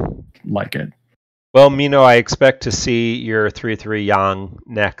people like it. Well, Mino, I expect to see your 3-3 Yang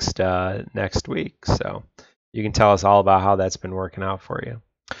next week, so you can tell us all about how that's been working out for you.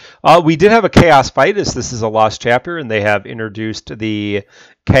 We did have a chaos fight, as this is a lost chapter, and they have introduced the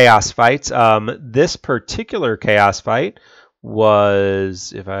chaos fights. This particular chaos fight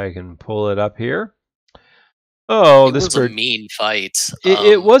was, if I can pull it up here. Oh, it was a mean fight.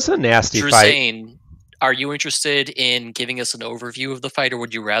 It was a nasty Drusain, fight. Are you interested in giving us an overview of the fight, or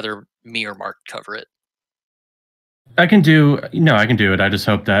would you rather me or Mark cover it? I can do it. I just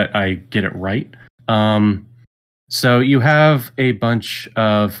hope that I get it right. So you have a bunch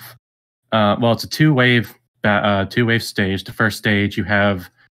of, it's a two-wave stage. The first stage, you have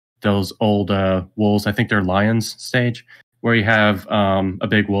those old wolves. I think they're lions stage, where you have a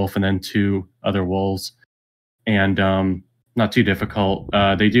big wolf and then two other wolves, and not too difficult.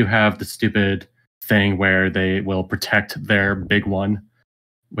 They do have the stupid thing where they will protect their big one,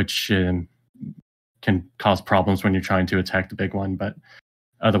 which can cause problems when you're trying to attack the big one, but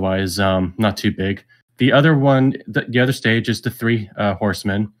otherwise not too big. The other one, the other stage is the three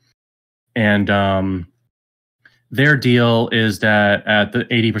horsemen, and their deal is that at the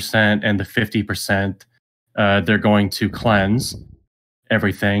 80% and the 50%, they're going to cleanse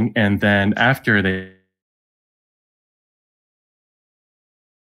everything, and then after they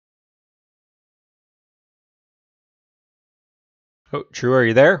Oh, Drew, are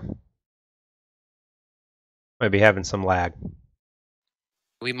you there? Might be having some lag.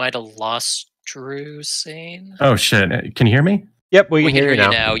 We might have lost Drusain. Oh shit! Can you hear me? Yep, we can hear you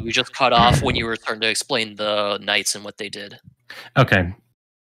now. You just cut off when you were starting to explain the knights and what they did. Okay,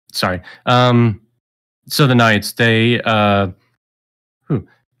 sorry. So the knights, they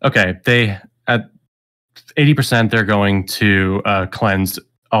they at 80% they're going to cleanse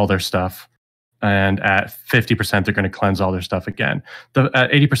all their stuff, and at 50% they're going to cleanse all their stuff again.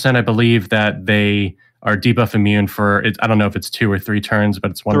 At 80%, I believe that they are debuff immune for it. I don't know if it's 2 or 3 turns, but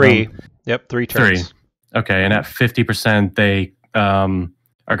it's one. 3. Yep, 3 turns. 3. Okay, and at 50%, they are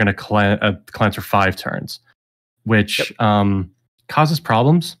going to cleanse for 5 turns, which causes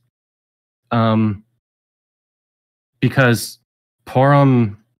problems. Because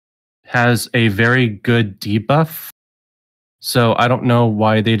Porom has a very good debuff, so I don't know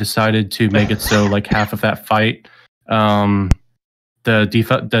why they decided to make it so like half of that fight, the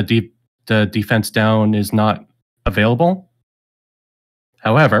defense down is not available.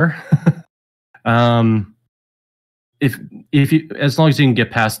 However, if you, as long as you can get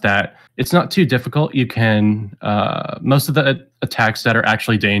past that, it's not too difficult. You can most of the attacks that are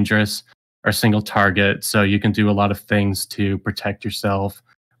actually dangerous are single target, so you can do a lot of things to protect yourself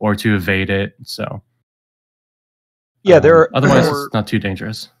or to evade it. So yeah, there are otherwise it's not too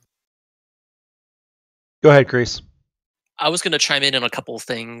dangerous. Go ahead, Chris. I was going to chime in on a couple of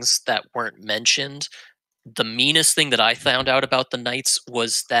things that weren't mentioned. The meanest thing that I found out about the knights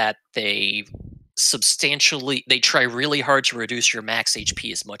was that they try really hard to reduce your max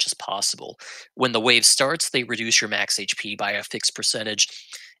HP as much as possible. When the wave starts, they reduce your max HP by a fixed percentage,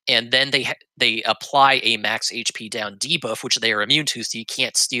 and then they apply a max HP down debuff, which they are immune to, so you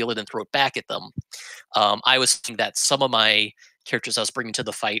can't steal it and throw it back at them. I was thinking that some of my characters I was bringing to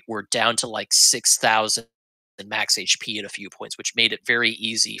the fight were down to like 6,000 max HP at a few points, which made it very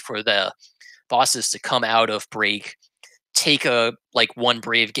easy for the bosses to come out of break, take a one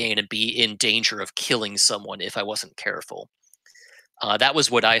brave gain, and be in danger of killing someone if I wasn't careful. That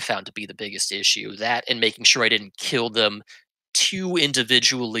was what I found to be the biggest issue. That and making sure I didn't kill them too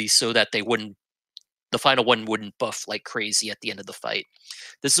individually so that the final one wouldn't buff like crazy at the end of the fight.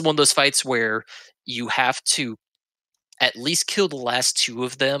 This is one of those fights where you have to at least kill the last 2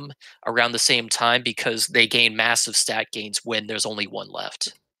 of them around the same time, because they gain massive stat gains when there's only one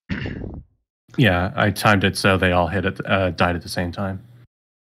left. Yeah, I timed it so they all died at the same time.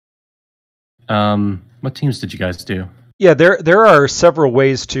 What teams did you guys do? Yeah, there are several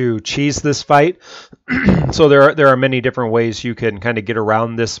ways to cheese this fight. So there are many different ways you can kind of get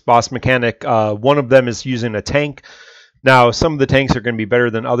around this boss mechanic. One of them is using a tank. Now, some of the tanks are going to be better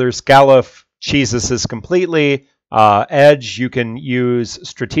than others. Galuf cheeses this completely. Edge you can use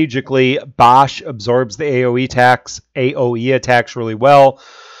strategically. Bosch absorbs the AoE attacks really well.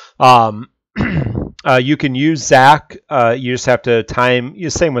 You can use Zac. You just have to time.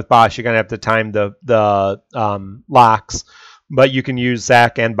 Same with Bosch. You're gonna have to time the locks, but you can use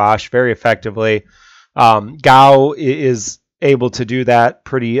Zac and Bosch very effectively. Gao is able to do that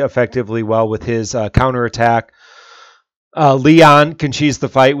pretty effectively well with his counterattack. Leon can cheese the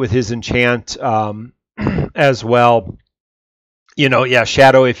fight with his enchant as well. You know, yeah,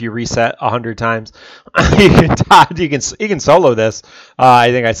 Shadow. If you reset 100 times, you can solo this. I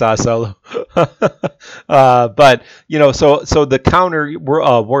think I saw a solo, but you know, so the counter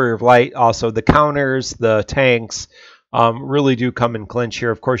Warrior of Light, also the counters, the tanks, really do come in clinch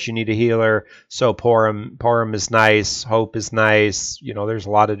here. Of course, you need a healer, so Porom is nice, Hope is nice. You know, there's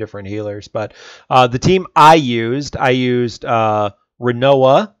a lot of different healers, but the team I used Renoa,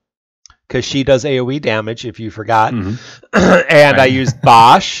 because she does AoE damage, if you forgot. Mm-hmm. And I used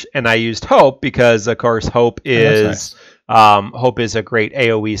Bosch, and I used Hope, because, of course, Hope is a great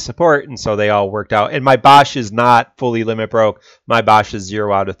AoE support, and so they all worked out. And my Bosch is not fully limit broke. My Bosch is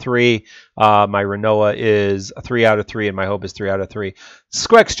 0 out of 3. My Renoa is 3 out of 3, and my Hope is 3 out of 3.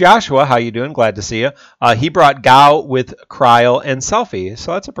 Squex Joshua, how you doing? Glad to see you. He brought Gao with Cryle and Selphie,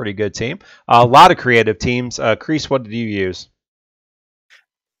 so that's a pretty good team. A lot of creative teams. Kreese, what did you use?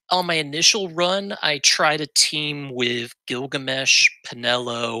 On my initial run, I tried a team with Gilgamesh,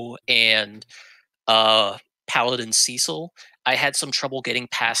 Penelo, and Paladin Cecil. I had some trouble getting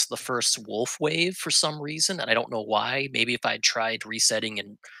past the first wolf wave for some reason, and I don't know why. Maybe if I'd tried resetting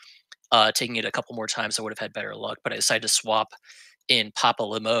and taking it a couple more times, I would have had better luck. But I decided to swap in Papa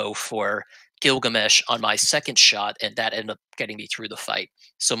Limo for Gilgamesh on my second shot, and that ended up getting me through the fight.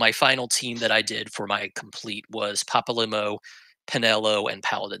 So my final team that I did for my complete was Papa Limo, Penelo, and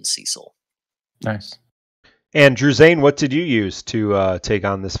Paladin Cecil. Nice. And Drusain, what did you use to take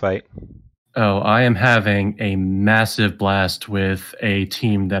on this fight? Oh, I am having a massive blast with a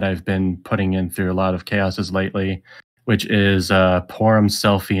team that I've been putting in through a lot of chaoses lately, which is Porom,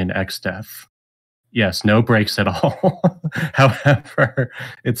 Selphie, and X-Death. Yes, no breaks at all. However,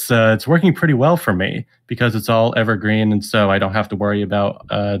 it's working pretty well for me because it's all evergreen, and so I don't have to worry about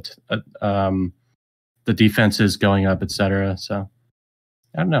the defenses going up, etc. So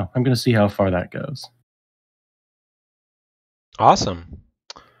I don't know. I'm going to see how far that goes. Awesome.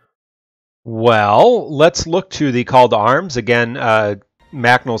 Well, let's look to the call to arms. Again,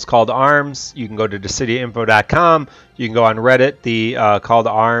 Macnol's call to arms. You can go to decidiainfo.com. You can go on Reddit. The call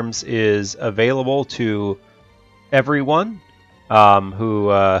to arms is available to everyone who...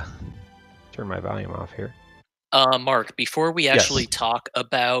 turn my volume off here. Mark, before we actually talk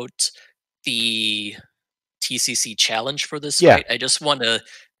about the TCC challenge for this fight, I just want to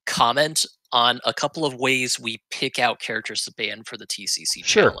comment on a couple of ways we pick out characters to ban for the TCC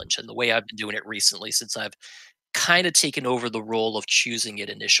challenge, and the way I've been doing it recently, since I've kind of taken over the role of choosing it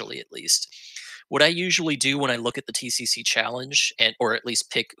initially, at least. What I usually do when I look at the TCC challenge, or at least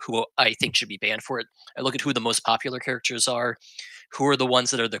pick who I think should be banned for it, I look at who the most popular characters are, who are the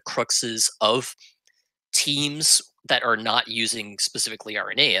ones that are the cruxes of teams that are not using specifically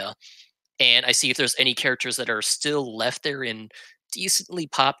Aranea, and I see if there's any characters that are still left there in decently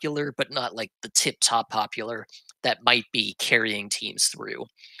popular, but not like the tip-top popular, that might be carrying teams through.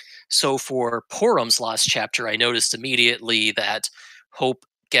 So for Porom's last chapter, I noticed immediately that Hope,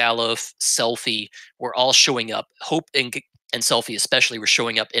 Galuf, Selphie were all showing up. Hope and Selphie especially were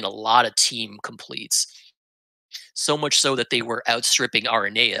showing up in a lot of team completes. So much so that they were outstripping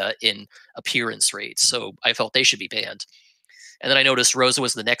Aranea in appearance rates. So I felt they should be banned. And then I noticed Rosa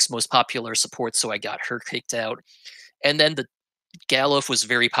was the next most popular support, so I got her kicked out. And then the Galuf was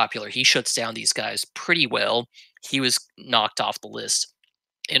very popular. He shuts down these guys pretty well. He was knocked off the list.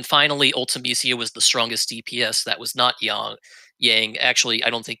 And finally, Ultimecia was the strongest DPS that was not Yang. Actually, I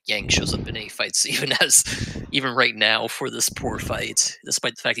don't think Yang shows up in any fights, even right now for this poor fight,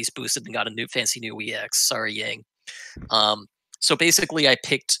 despite the fact he's boosted and got a fancy new EX. Sorry, Yang. So basically, I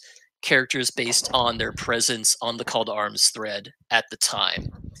picked characters based on their presence on the Call to Arms thread at the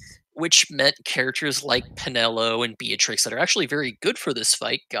time, which meant characters like Penelo and Beatrix that are actually very good for this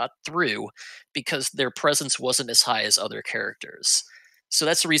fight got through because their presence wasn't as high as other characters. So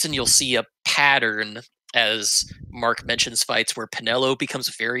that's the reason you'll see a pattern, as Mark mentions, fights where Penelo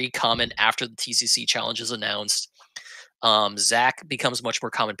becomes very common after the TCC challenge is announced. Zac becomes much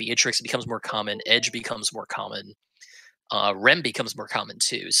more common. Beatrix becomes more common. Edge becomes more common. Rem becomes more common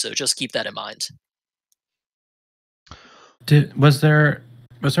too. So just keep that in mind. Was there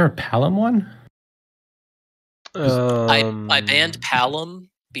a Palom one? I banned Palom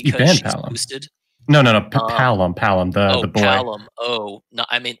because she's boosted. No. Palom, the boy. Palom. Oh, no,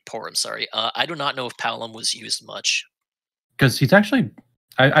 I meant Porom. Sorry. I do not know if Palom was used much. Because he's actually,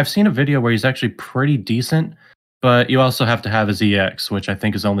 I've seen a video where he's actually pretty decent, but you also have to have his EX, which I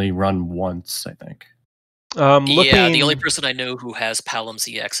think is only run once, I think. Yeah, the only person I know who has Palom's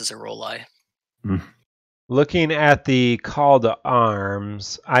EX is a Rolai. Looking at the call to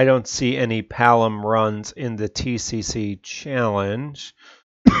arms, I don't see any Palom runs in the TCC challenge.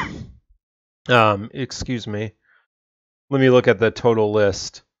 Excuse me. Let me look at the total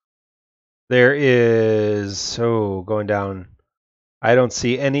list. There is, going down. I don't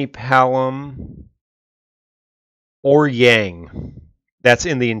see any Palom or Yang. That's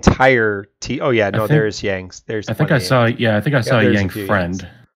in the entire Oh yeah, no, there's Yangs. There's. I think I saw. Yeah, I think I saw a Yang friend.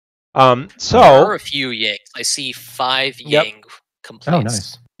 So there are a few Yangs. I see 5 Yang completes. Oh,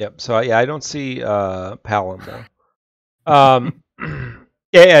 nice. Yep. So yeah, I don't see Palom though.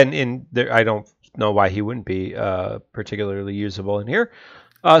 Yeah, and there, I don't know why he wouldn't be particularly usable in here.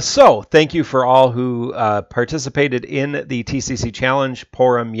 So thank you for all who participated in the TCC challenge.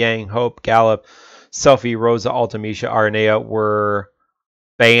 Porom, Yang, Hope, Galuf, Selphie, Rosa, Ultimecia, Arnea were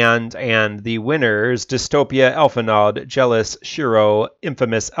banned, and the winners: Dystopia, Elfanaud, Jealous, Shiro,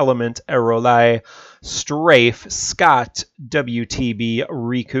 Infamous, Element, Erolai, Strafe, Scott, WTB,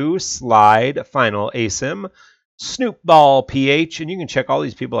 Riku, Slide, Final Asim, Snoopball, PH, and you can check all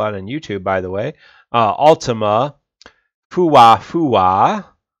these people out on YouTube, by the way. Ultima, Fuwa,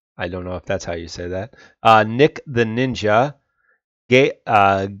 I don't know if that's how you say that. Nick the Ninja,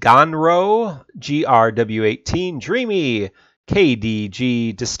 Ganro, GRW18, Dreamy,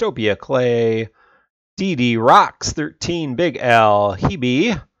 KDG, Dystopia Clay, DD Rocks 13, Big L,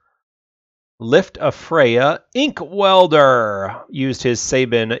 Hebe, Lift of Freya, Ink Welder, used his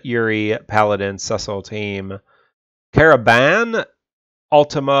Sabin, Yuri, Paladin, Cecil team, Caravan,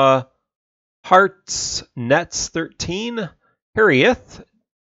 Ultima, Hearts, Nets 13, Harrieth,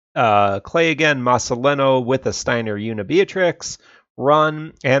 Clay again, Masaleno with a Steiner Una Beatrix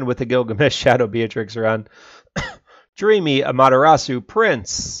run, and with the Gilgamesh Shadow Beatrix run. Dreamy, Amaterasu,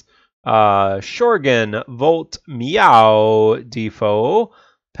 Prince, Shorgan, Volt, Meow, Defoe,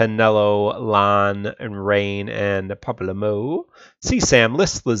 Penello, Lan, and Rain, and Papalamo, C-Sam,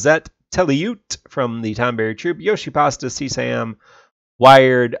 List, Lizette, Teleute from the Tonberry Troupe, Yoshi Pasta, C-Sam,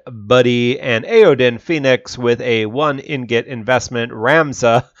 Wired, Buddy, and Aodin Phoenix with a 1 ingot investment,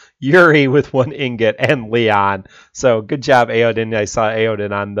 Ramza, Yuri with 1 ingot, and Leon. So good job, Aodin. I saw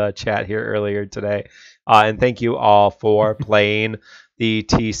Aodin on the chat here earlier today. And thank you all for playing the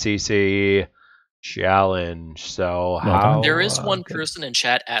TCC challenge. So there is one person in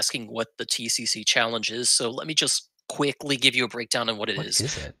chat asking what the TCC challenge is. So let me just quickly give you a breakdown on what it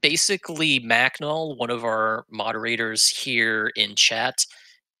is. Basically, Macnol, one of our moderators here in chat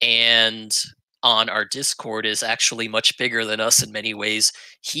and on our Discord, is actually much bigger than us in many ways.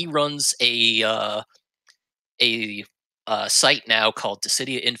 He runs a site now called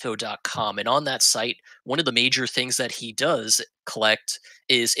DecidiaInfo.com, and on that site, one of the major things that he does collect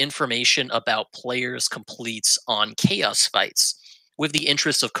is information about players' completes on chaos fights, with the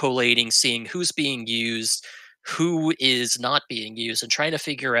interest of collating, seeing who's being used, who is not being used, and trying to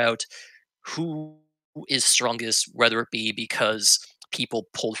figure out who is strongest, whether it be because people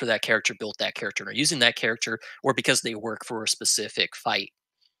pulled for that character, built that character, and are using that character, or because they work for a specific fight.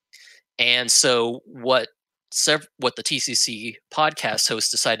 And so what the TCC podcast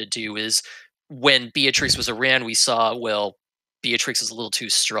host decided to do is, when Beatrix was around, we saw, well, Beatrix is a little too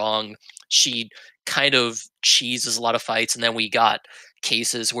strong. She kind of cheeses a lot of fights. And then we got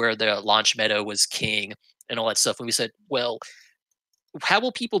cases where the launch meta was king and all that stuff. And we said, well, how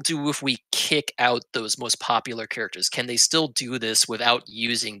will people do if we kick out those most popular characters? Can they still do this without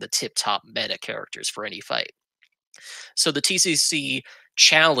using the tip-top meta characters for any fight? So the TCC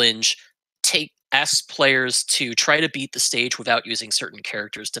challenge asks players to try to beat the stage without using certain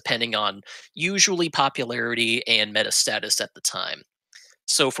characters, depending on usually popularity and meta status at the time.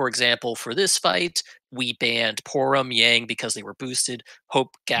 So, for example, for this fight, we banned Porom, Yang because they were boosted,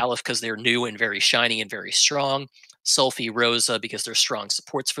 Hope, Galuf because they're new and very shiny and very strong, Selphie, Rosa because they're strong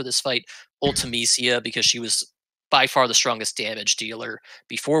supports for this fight, Ultimecia because she was by far the strongest damage dealer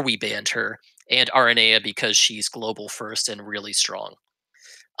before we banned her, and Arnea because she's global first and really strong.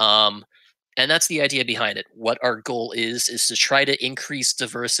 And that's the idea behind it. What our goal is to try to increase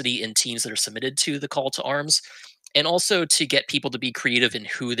diversity in teams that are submitted to the call to arms, and also to get people to be creative in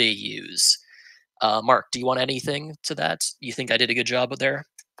who they use. Mark, do you want anything to that? You think I did a good job there?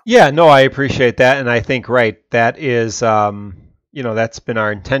 Yeah, no, I appreciate that. And I think, that is, that's been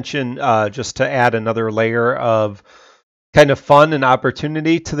our intention, just to add another layer of kind of fun and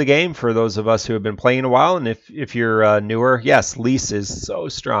opportunity to the game for those of us who have been playing a while. And if you're newer, yes, Lise is so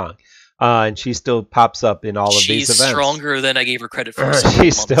strong. And she still pops up in all of these events. She's stronger than I gave her credit for. She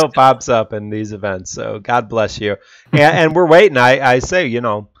still pops up in these events. So God bless you. And we're waiting. I say,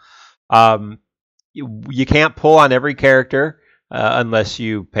 you can't pull on every character. unless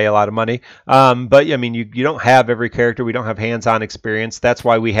you pay a lot of money. But I mean, you don't have every character. We don't have hands-on experience. That's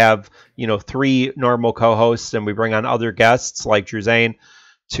why we have 3 normal co-hosts, and we bring on other guests like Drusain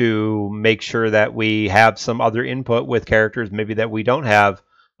to make sure that we have some other input with characters maybe that we don't have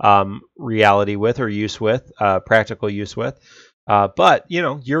reality with or use with, practical use with. But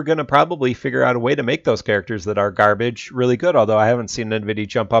you're going to probably figure out a way to make those characters that are garbage really good. Although I haven't seen anybody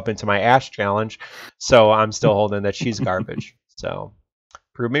jump up into my Ash challenge, so I'm still holding that she's garbage. So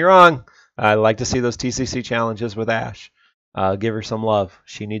prove me wrong. I like to see those TCC challenges with Ash. Give her some love.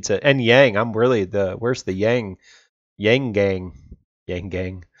 She needs it. And Yang, I'm really where's the Yang gang? Yang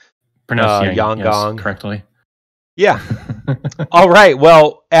gang. Pronounce Yang, yes, Gong. correctly. Yeah. All right.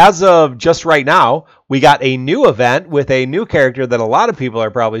 Well, as of just right now, we got a new event with a new character that a lot of people are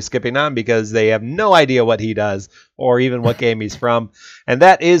probably skipping on because they have no idea what he does or even what game he's from. And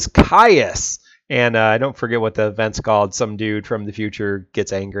that is Caius. And I don't forget what the event's called. Some dude from the future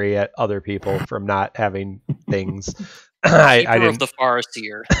gets angry at other people from not having things. I didn't. Of the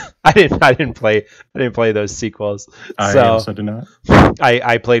Farseer. I didn't play those sequels. I also did not.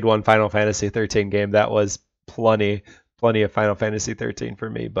 I played one Final Fantasy 13 game that was plenty of Final Fantasy 13 for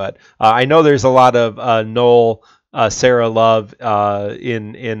me. But I know there's a lot of Noel Sarah love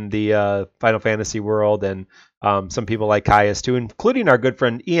in the Final Fantasy world, and some people like Caius too, including our good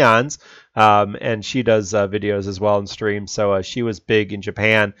friend Eons, and she does videos as well and streams. So she was big in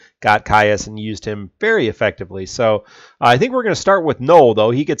Japan, got Caius and used him very effectively. So I think we're going to start with Noel,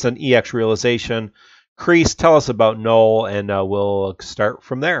 though. He gets an EX realization. Kreese, tell us about Noel, and we'll start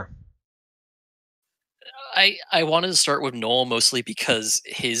from there. I wanted to start with Noel mostly because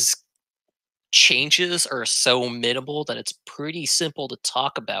his changes are so minimal that it's pretty simple to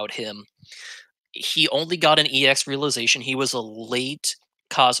talk about him. He only got an EX realization. He was a late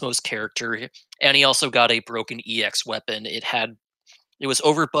Cosmos character, and he also got a broken EX weapon. It was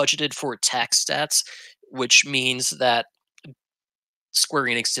over budgeted for attack stats, which means that Square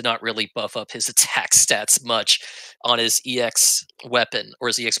Enix did not really buff up his attack stats much on his EX weapon or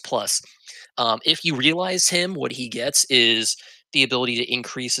his EX plus. If you realize him, what he gets is the ability to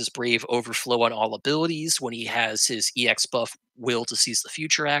increase his Brave Overflow on all abilities when he has his EX buff Will to Seize the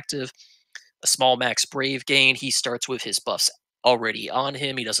Future active. A small max Brave gain. He starts with his buffs already on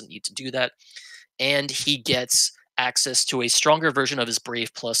him. He doesn't need to do that. And he gets access to a stronger version of his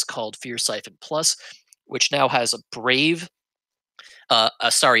Brave Plus called Fear Siphon Plus, which now has a Brave, a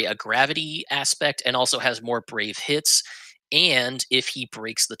Gravity aspect, and also has more Brave hits. And if he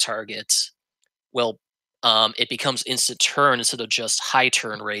breaks the target, well, it becomes instant turn instead of just high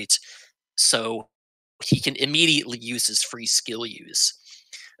turn rate. So he can immediately use his free skill use.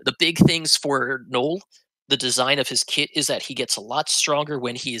 The big things for Noel, the design of his kit is that he gets a lot stronger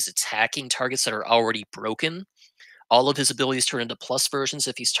when he is attacking targets that are already broken. All of his abilities turn into plus versions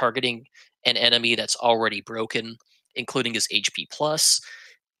if he's targeting an enemy that's already broken, including his HP plus.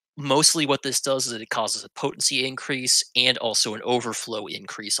 Mostly what this does is it causes a potency increase and also an overflow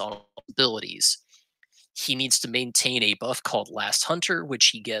increase on abilities. He needs to maintain a buff called Last Hunter, which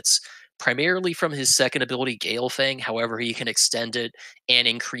he gets primarily from his second ability, Galefang. However, he can extend it and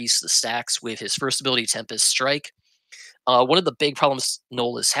increase the stacks with his first ability, Tempest Strike. One of the big problems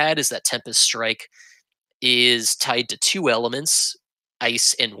Noel has had is that Tempest Strike is tied to 2 elements,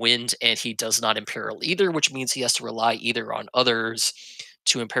 ice and wind, and he does not imperil either, which means he has to rely either on others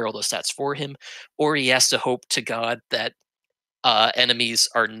to imperil those stats for him, or he has to hope to God that enemies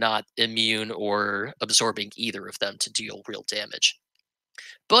are not immune or absorbing either of them to deal real damage.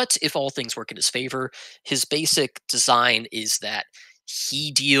 But if all things work in his favor, his basic design is that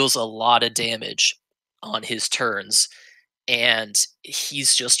he deals a lot of damage on his turns, and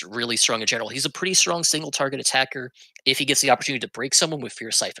he's just really strong in general. He's a pretty strong single target attacker. If he gets the opportunity to break someone with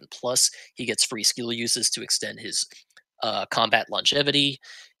Fear Siphon Plus, he gets free skill uses to extend his combat longevity.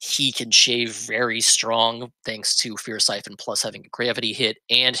 He can shave very strong thanks to Fear Siphon Plus having a gravity hit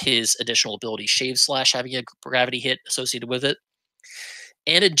and his additional ability Shave Slash having a gravity hit associated with it.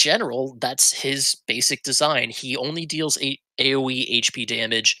 And in general, that's his basic design. He only deals AoE HP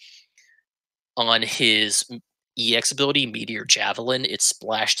damage on his EX ability, Meteor Javelin. It's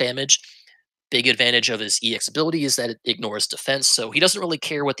splash damage. Big advantage of his EX ability is that it ignores defense, so he doesn't really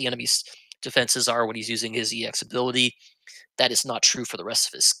care what the enemy's defenses are when he's using his EX ability. That is not true for the rest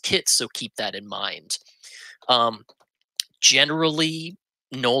of his kit, so keep that in mind. Generally,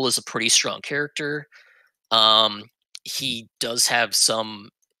 Noel is a pretty strong character. He does have some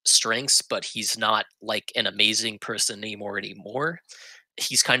strengths, but he's not like an amazing person anymore.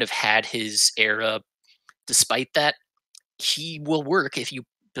 He's kind of had his era. Despite that, he will work if you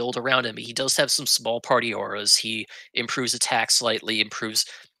build around him. He does have some small party auras. He improves attack slightly, improves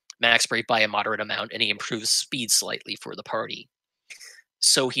max break by a moderate amount, and he improves speed slightly for the party.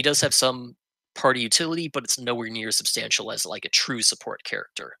 So he does have some party utility, but it's nowhere near as substantial as like a true support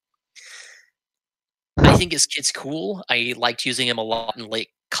character. I think his kit's cool. I liked using him a lot in late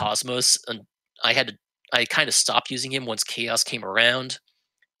Cosmos, and I kind of stopped using him once Chaos came around,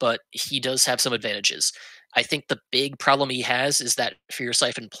 but he does have some advantages. I think the big problem he has is that Fear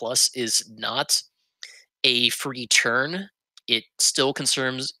Siphon Plus is not a free turn. It still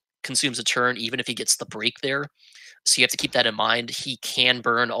consumes a turn even if he gets the break there. So you have to keep that in mind. He can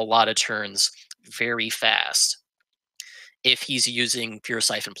burn a lot of turns very fast if he's using Pure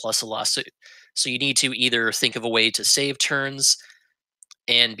Siphon Plus a lot. So you need to either think of a way to save turns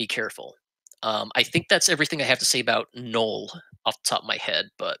and be careful. I think that's everything I have to say about Noel off the top of my head.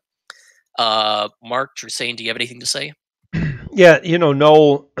 But Mark, Drusain, do you have anything to say? Yeah,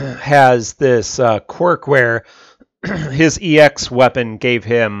 Noel has this quirk where his EX weapon gave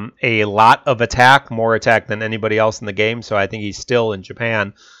him a lot of attack, more attack than anybody else in the game. So I think he still, in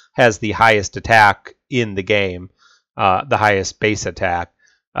Japan, has the highest attack in the game, the highest base attack.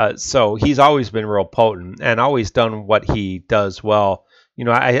 So he's always been real potent and always done what he does well.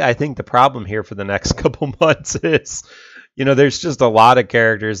 I think the problem here for the next couple months is, there's just a lot of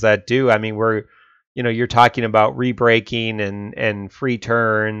characters that do. I mean, you're talking about rebreaking and free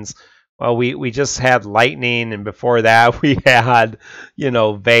turns. Well, we just had Lightning, and before that we had,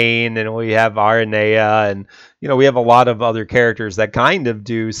 Vayne, and we have Aranea, and, we have a lot of other characters that kind of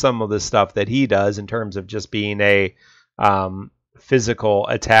do some of the stuff that he does in terms of just being a physical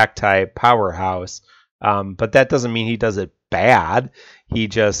attack type powerhouse. But that doesn't mean he does it bad.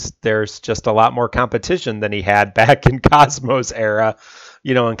 There's just a lot more competition than he had back in Cosmos era.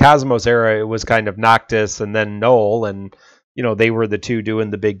 In Cosmos era, it was kind of Noctis and then Noel, and they were the two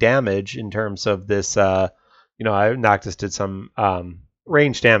doing the big damage in terms of this. Noctis did some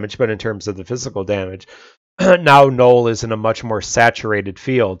range damage, but in terms of the physical damage, now Noel is in a much more saturated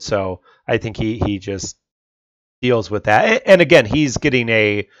field. So I think he just deals with that. And again, he's getting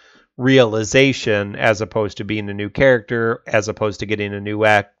a realization as opposed to being a new character, as opposed to getting a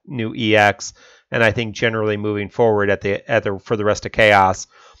new EX. And I think generally moving forward for the rest of Chaos,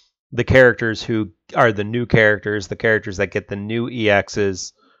 the characters who are the new characters, the characters that get the new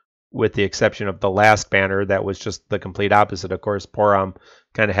EXs, with the exception of the last banner that was just the complete opposite. Of course, Porom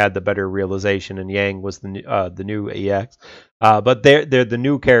kind of had the better realization, and Yang was the new EX. But they're the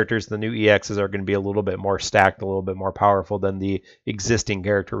new characters. The new EXs are going to be a little bit more stacked, a little bit more powerful than the existing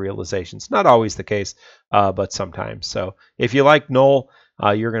character realizations. Not always the case, but sometimes. So if you like Noel,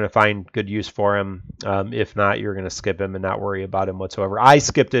 you're going to find good use for him. If not, you're going to skip him and not worry about him whatsoever. I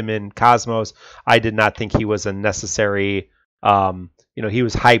skipped him in Cosmos. I did not think he was a necessary... he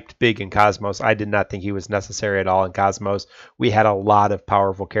was hyped big in Cosmos. I did not think he was necessary at all in Cosmos. We had a lot of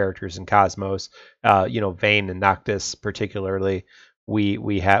powerful characters in Cosmos. Vayne and Noctis particularly. We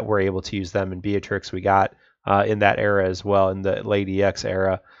were able to use them in Beatrix. We got in that era as well, in the late EX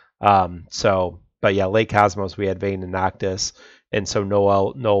era. But yeah, late Cosmos we had Vayne and Noctis, and so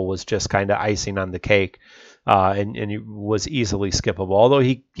Noel was just kind of icing on the cake. And he was easily skippable, although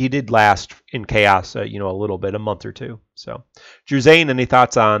he did last in Chaos, a little bit, a month or two. So, Drusain, any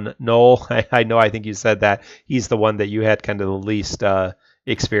thoughts on Noel? I think you said that he's the one that you had kind of the least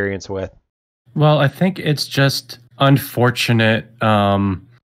experience with. Well, I think it's just unfortunate the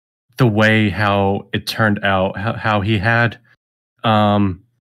way how it turned out, how he had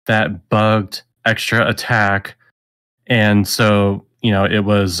that bugged extra attack, and so it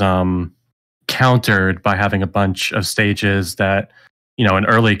was countered by having a bunch of stages that, in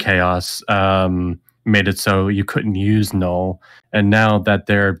early Chaos made it so you couldn't use Noel. And now that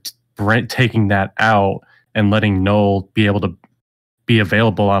they're taking that out and letting Noel be able to be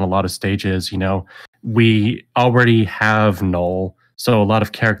available on a lot of stages, we already have Noel. So a lot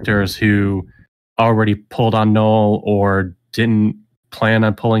of characters who already pulled on Noel or didn't plan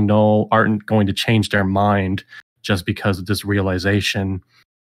on pulling Noel aren't going to change their mind just because of this realization.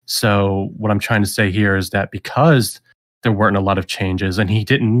 So what I'm trying to say here is that because there weren't a lot of changes and he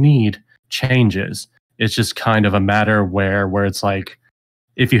didn't need changes, it's just kind of a matter where it's like,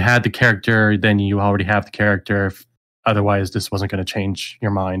 if you had the character, then you already have the character. Otherwise, this wasn't going to change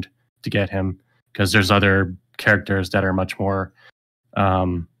your mind to get him, because there's other characters that are much more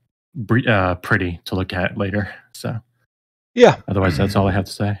pretty to look at later. So yeah. Otherwise, that's all I have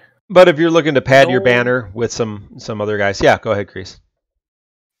to say. But if you're looking to pad your banner with some other guys, yeah, go ahead, Chris.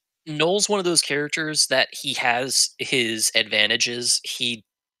 Noel's one of those characters that he has his advantages. He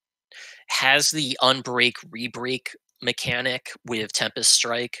has the unbreak, rebreak mechanic with Tempest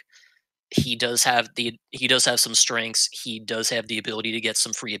Strike. He does have some strengths. He does have the ability to get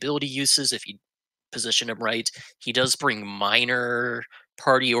some free ability uses if you position him right. He does bring minor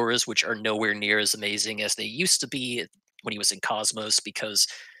party auras, which are nowhere near as amazing as they used to be when he was in Cosmos, because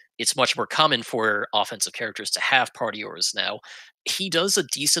it's much more common for offensive characters to have party auras now. He does a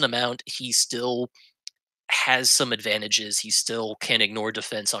decent amount. He still has some advantages. He still can ignore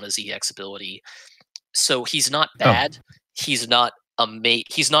defense on his EX ability. So he's not bad. He's not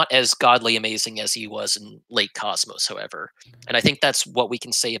he's not as godly amazing as he was in late Cosmos, however. And I think that's what we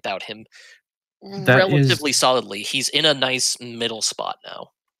can say about him relatively solidly. He's in a nice middle spot now.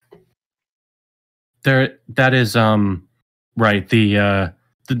 That is right. The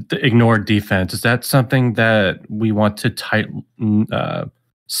ignored defense, is that something that we want to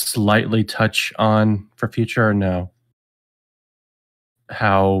slightly touch on for future, or no?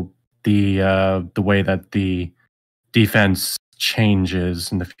 How the way that the defense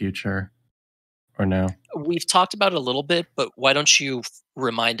changes in the future, or no? We've talked about it a little bit, but why don't you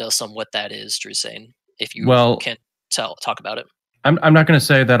remind us on what that is, Drusain, if you can talk about it? I'm not going to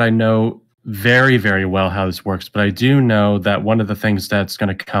say that I know very, very well how this works, but I do know that one of the things that's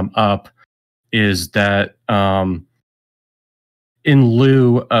going to come up is that in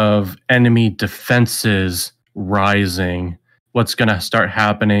lieu of enemy defenses rising, what's going to start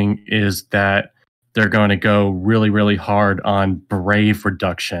happening is that they're going to go really, really hard on brave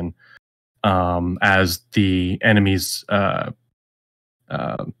reduction as the enemies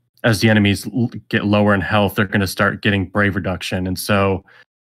get lower in health. They're going to start getting brave reduction, and so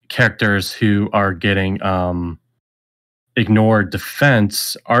characters who are getting ignored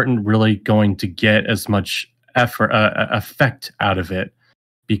defense aren't really going to get as much effect out of it,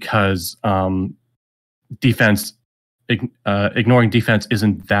 because ignoring defense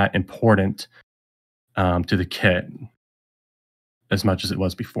isn't that important to the kit as much as it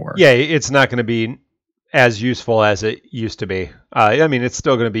was before. Yeah, it's not going to be as useful as it used to be. I mean, it's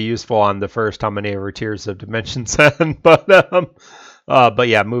still going to be useful on the first how many ever tiers of Dimension 7, but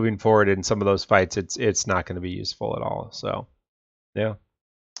yeah, moving forward in some of those fights, it's not going to be useful at all. So, yeah.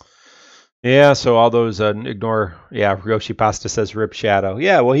 So all those ignore. Yeah, Yoshi Pasta says Rip Shadow.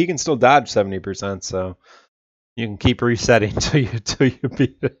 Yeah, well, he can still dodge 70%, so you can keep resetting till you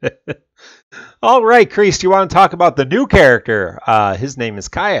beat it. All right, Kreese, do you want to talk about the new character? His name is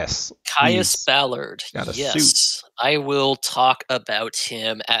Caius. Caius Ballard. Yes, I will talk about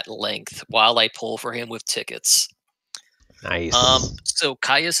him at length while I pull for him with tickets. Nice. So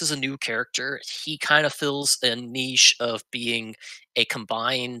Caius is a new character. He kind of fills a niche of being a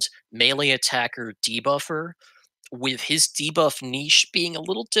combined melee attacker debuffer, with his debuff niche being a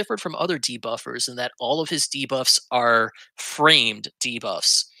little different from other debuffers in that all of his debuffs are framed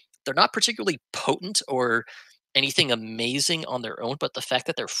debuffs. They're not particularly potent or anything amazing on their own, but the fact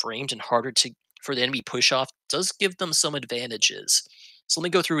that they're framed and harder for the enemy push off does give them some advantages. So let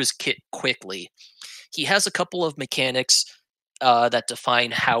me go through his kit quickly. He has a couple of mechanics that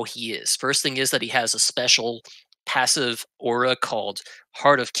define how he is. First thing is that he has a special passive aura called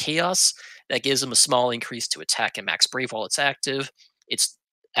Heart of Chaos that gives him a small increase to attack and max brave while it's active. It's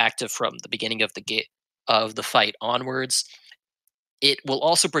active from the beginning of the fight onwards. It will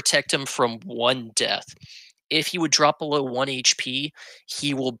also protect him from 1 death. If he would drop below 1 HP,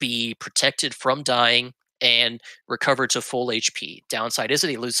 he will be protected from dying and recover to full HP. Downside is that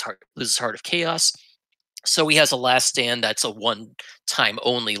he loses Heart of Chaos. So he has a last stand that's a one-time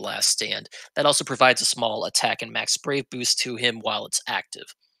only last stand. That also provides a small attack and max brave boost to him while it's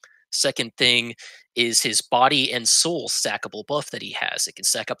active. Second thing is his body and soul stackable buff that he has. It can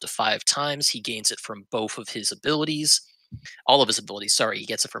stack up to 5 times. He gains it from both of his abilities. All of his abilities, sorry. He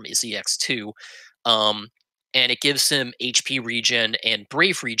gets it from his EX2. And it gives him HP regen and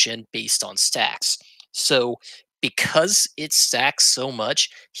brave regen based on stacks. So because it stacks so much,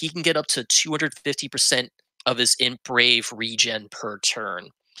 he can get up to 250% of his int brave regen per turn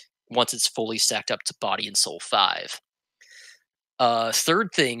once it's fully stacked up to body and soul 5. Third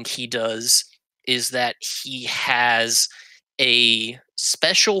thing he does is that he has a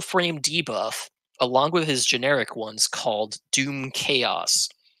special frame debuff along with his generic ones called Doom Chaos.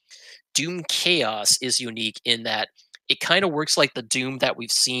 Doom Chaos is unique in that it kind of works like the Doom that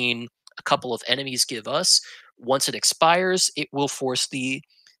we've seen a couple of enemies give us. Once it expires, it will force the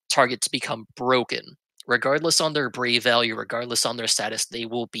target to become broken. Regardless on their brave value, regardless on their status, they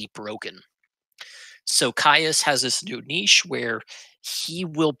will be broken. So Caius has this new niche where he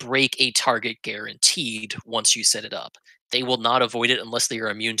will break a target guaranteed once you set it up. They will not avoid it unless they are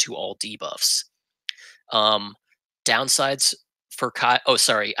immune to all debuffs. Downsides for Caius... Oh,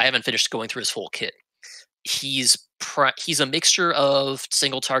 sorry. I haven't finished going through his full kit. He's he's a mixture of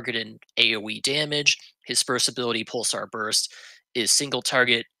single target and AoE damage. His first ability, Pulsar Burst, is single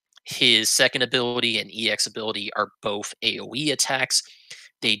target. His second ability and EX ability are both AoE attacks.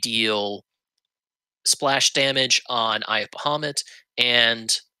 They deal splash damage on Eye of Bahamut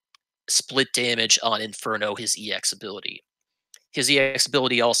and split damage on Inferno, his EX ability. His EX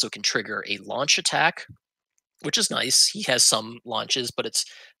ability also can trigger a launch attack, which is nice. He has some launches, but it's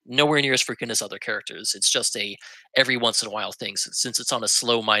nowhere near as frequent as other characters. It's just a every once in a while thing since it's on a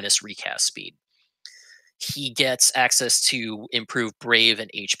slow minus recast speed. He gets access to improved Brave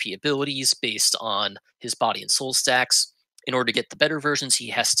and HP abilities based on his body and soul stacks. In order to get the better versions, he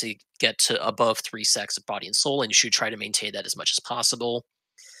has to get to above 3 stacks of body and soul, and you should try to maintain that as much as possible.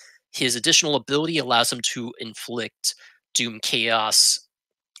 His additional ability allows him to inflict Doom Chaos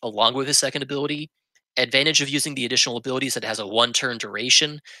along with his second ability. Advantage of using the additional abilities, it has a 1-turn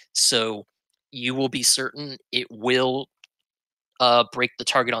duration, so you will be certain it will break the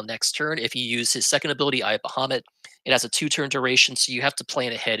target on next turn. If you use his second ability, Eye of Bahamut, it has a 2-turn duration, so you have to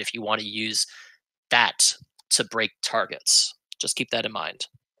plan ahead if you want to use that to break targets. Just keep that in mind.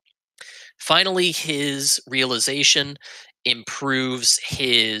 Finally, his realization improves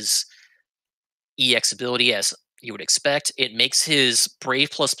his EX ability as you would expect. It makes his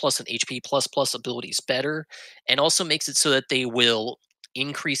Brave ++ and HP ++ abilities better, and also makes it so that they will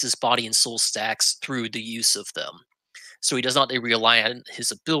increase his body and soul stacks through the use of them. So he does not rely on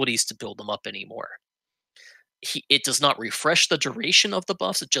his abilities to build them up anymore. It does not refresh the duration of the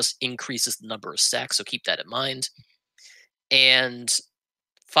buffs, it just increases the number of stacks, so keep that in mind. And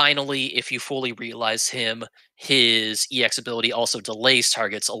finally, if you fully realize him, his EX ability also delays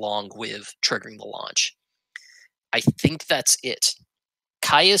targets along with triggering the launch. I think that's it.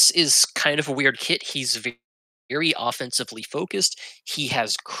 Caius is kind of a weird kit. He's very offensively focused. He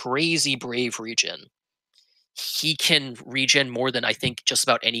has crazy Brave regen. He can regen more than I think just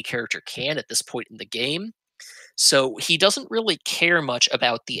about any character can at this point in the game. So he doesn't really care much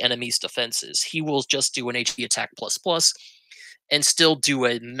about the enemy's defenses. He will just do an HP attack ++ and still do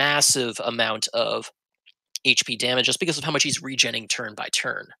a massive amount of HP damage just because of how much he's regenning turn by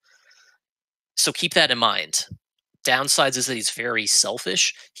turn. So keep that in mind. Downsides is that he's very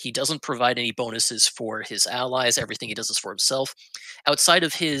selfish. He doesn't provide any bonuses for his allies. Everything he does is for himself. Outside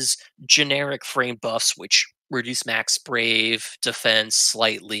of his generic frame buffs, which reduce max Brave, defense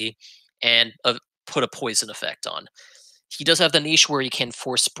slightly, and put a poison effect on. He does have the niche where he can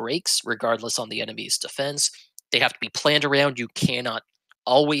force breaks regardless on the enemy's defense. They have to be planned around. You cannot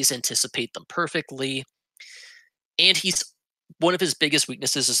always anticipate them perfectly. And one of his biggest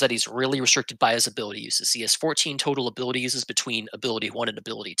weaknesses is that he's really restricted by his ability uses. He has 14 total ability uses between ability 1 and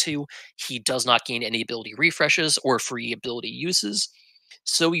ability 2. He does not gain any ability refreshes or free ability uses.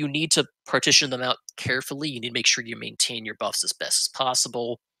 So you need to partition them out carefully. You need to make sure you maintain your buffs as best as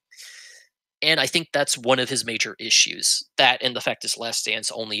possible. And I think that's one of his major issues. That and the fact his last stand's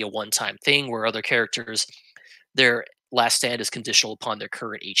only a one-time thing, where other characters, their last stand is conditional upon their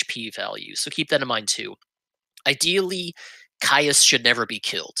current HP value. So keep that in mind too. Ideally, Caius should never be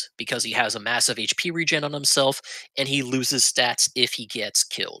killed because he has a massive HP regen on himself and he loses stats if he gets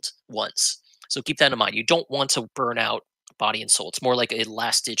killed once. So keep that in mind. You don't want to burn out body and soul. It's more like a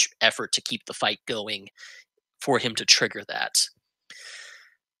last-ditch effort to keep the fight going for him to trigger that.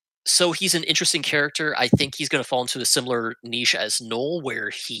 So he's an interesting character. I think he's going to fall into a similar niche as Noel, where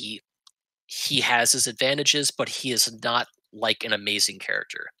he has his advantages, but he is not like an amazing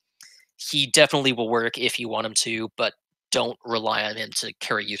character. He definitely will work if you want him to, but don't rely on him to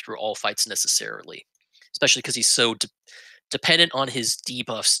carry you through all fights necessarily, especially because he's so dependent on his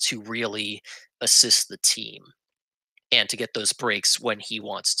debuffs to really assist the team and to get those breaks when he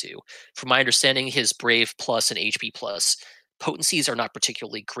wants to. From my understanding, his Brave Plus and HP Plus potencies are not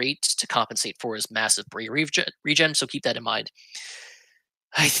particularly great to compensate for his massive Brave regen, so keep that in mind.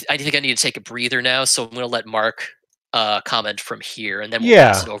 I think I need to take a breather now, so I'm going to let Mark comment from here, and then we'll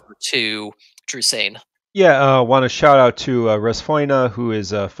pass it over to Drusain. Yeah, want to shout out to Resfoina, who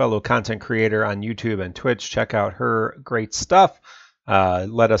is a fellow content creator on YouTube and Twitch. Check out her great stuff.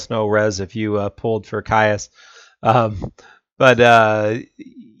 Let us know, Res, if you pulled for Caius. It's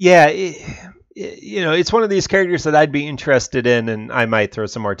one of these characters that I'd be interested in, and I might throw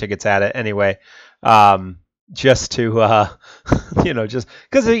some more tickets at it anyway. Just to, just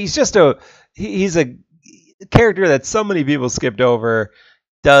because he's a character that so many people skipped over.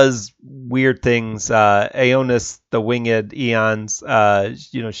 Does weird things. Aonis, the winged Eons,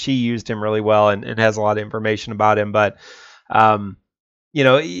 she used him really well and has a lot of information about him. But, could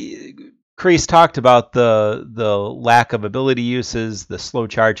Kreese talked about the lack of ability uses. The slow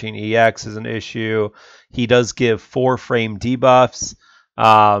charging EX is an issue. He does give 4-frame debuffs,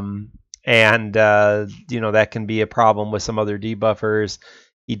 and that can be a problem with some other debuffers.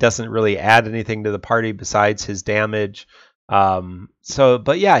 He doesn't really add anything to the party besides his damage.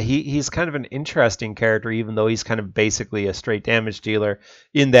 But yeah, he's kind of an interesting character, even though he's kind of basically a straight damage dealer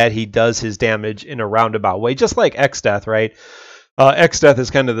in that he does his damage in a roundabout way, just like X-Death, right? X-Death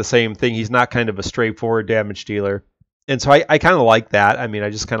is kind of the same thing. He's not kind of a straightforward damage dealer. And so I kind of like that. I mean, I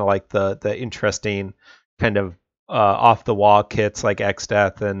just kind of like the interesting kind of off-the-wall kits like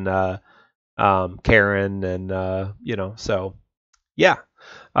X-Death and Karen and, so yeah.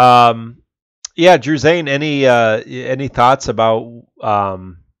 Yeah, Drusain, any thoughts about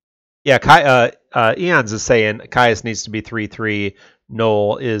Eons is saying Caius needs to be 3-3.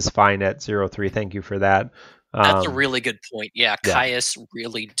 Noel is fine at 0-3. Thank you for that. That's a really good point. Yeah, Caius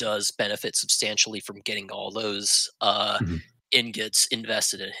really does benefit substantially from getting all those ingots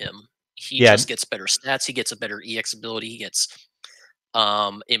invested in him. He just gets better stats, he gets a better EX ability, he gets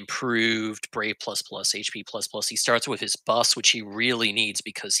improved Brave ++, HP ++. He starts with his buffs, which he really needs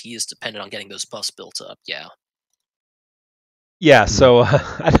because he is dependent on getting those buffs built up. Yeah, so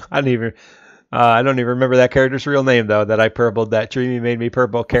I don't even remember that character's real name though. That I purpled. That Dreamy made me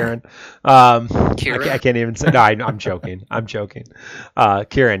purple. Karen. I can't even say. No, I'm joking. I'm joking.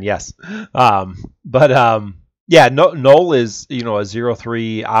 Kieran, yes. Yeah. Noel is a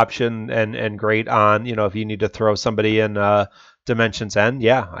 0-3 option and great on if you need to throw somebody in Dimension's End.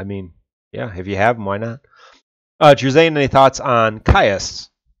 Yeah, I mean, yeah, if you have them, why not? Drusain, any thoughts on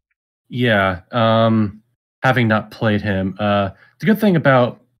Caius? Yeah. Having not played him, the good thing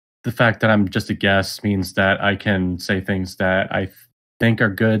about the fact that I'm just a guest means that I can say things that I think are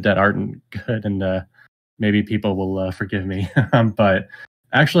good that aren't good, and maybe people will forgive me. But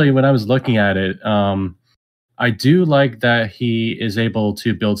actually, when I was looking at it, I do like that he is able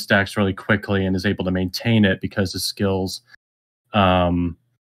to build stacks really quickly and is able to maintain it because his skills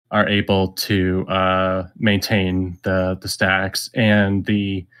are able to maintain the stacks. And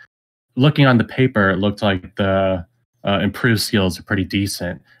looking on the paper, it looked like the improved skills are pretty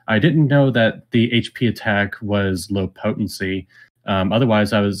decent. I didn't know that the HP attack was low potency.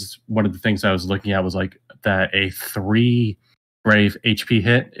 Otherwise, one of the things I was looking at was like that a 3 Brave HP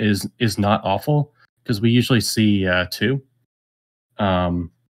hit is not awful because we usually see 2.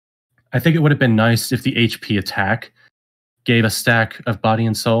 I think it would have been nice if the HP attack gave a stack of body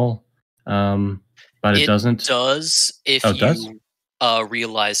and soul, but it doesn't. It does if you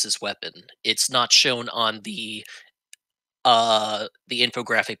realize his weapon. It's not shown on the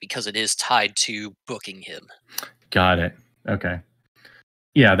infographic because it is tied to booking him. Got it. Okay.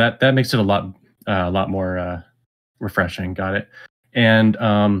 Yeah, that makes it a lot more refreshing. Got it. And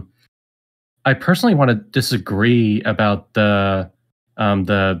I personally want to disagree about the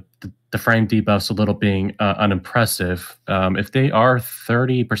frame debuffs a little being unimpressive. If they are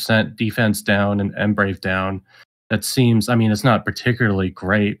 30% defense down and Embrave down, that seems, I mean, it's not particularly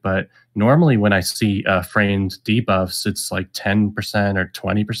great, but normally when I see framed debuffs, it's like 10% or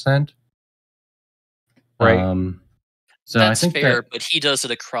 20%. Right. So that's I think fair, but he does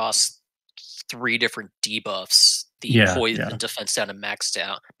it across 3 different debuffs: the poison, defense down, and max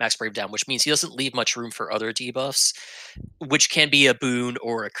brave down, which means he doesn't leave much room for other debuffs, which can be a boon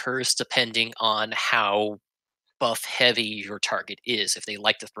or a curse depending on how buff heavy your target is. If they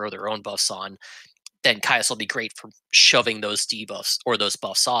like to throw their own buffs on, then Caius will be great for shoving those debuffs or those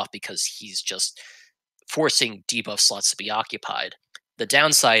buffs off because he's just forcing debuff slots to be occupied. The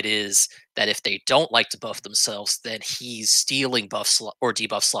downside is that if they don't like to buff themselves, then he's stealing buff or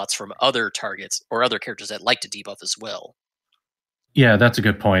debuff slots from other targets or other characters that like to debuff as well. Yeah, that's a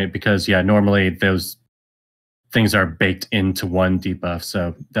good point because normally those things are baked into one debuff,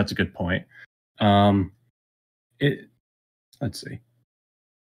 so that's a good point. Let's see.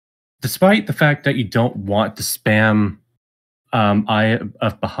 Despite the fact that you don't want to spam Eye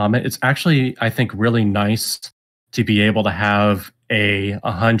of Bahamut, it's actually, I think, really nice to be able to have a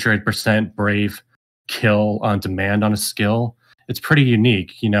 100% Brave kill on demand on a skill. It's pretty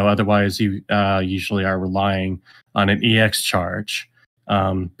unique. Otherwise you usually are relying on an EX charge.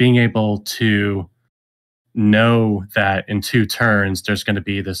 Being able to know that in 2 turns there's going to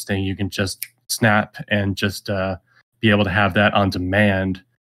be this thing you can just snap and just be able to have that on demand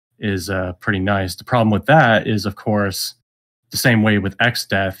is pretty nice. The problem with that is, of course, the same way with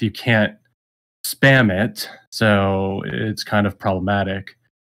X-Death, you can't spam it, so it's kind of problematic.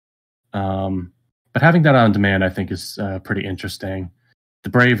 But having that on demand, I think, is pretty interesting. The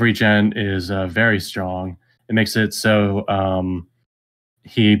Brave regen is very strong. It makes it so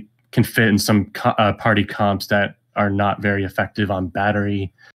he can fit in some party comps that are not very effective on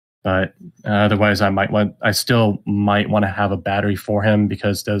battery. But otherwise, I still might want to have a battery for him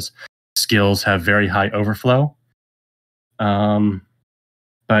because those skills have very high overflow.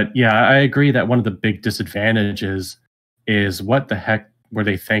 But yeah, I agree that one of the big disadvantages is what the heck were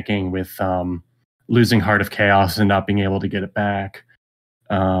they thinking with losing Heart of Chaos and not being able to get it back.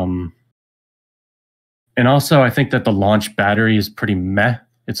 And also, I think that the launch battery is pretty meh.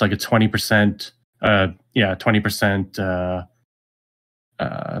 It's like a 20%, 20%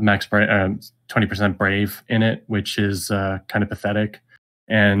 max 20% brave in it, which is kind of pathetic.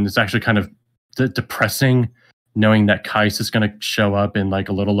 And it's actually kind of depressing knowing that Caius is going to show up in like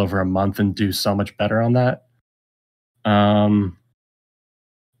a little over a month and do so much better on that.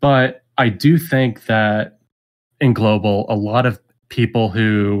 But I do think that in global, a lot of people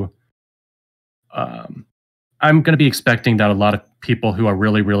who I'm going to be expecting that a lot of people who are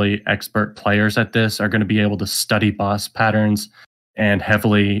really, really expert players at this are going to be able to study boss patterns and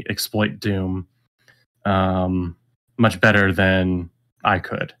heavily exploit Doom much better than I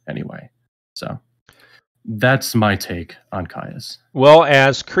could anyway. So that's my take on Caius. Well,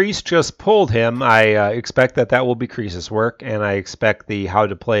 as Kreese just pulled him, I expect that will be Kreese's work, and I expect the How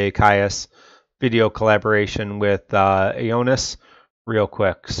to Play Caius video collaboration with Ionis real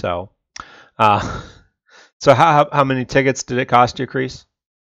quick. So, so how many tickets did it cost you, Kreese?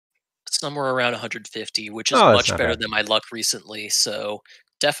 Somewhere around 150, which is much better than my luck recently. So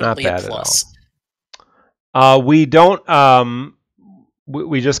definitely a plus. We don't.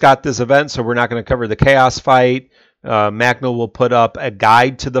 We just got this event, so we're not going to cover the Chaos fight. Magno will put up a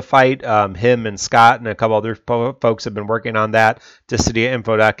guide to the fight. Him and Scott and a couple other folks have been working on that.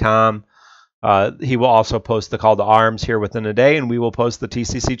 Dissidiainfo.com. He will also post the call to arms here within a day, and we will post the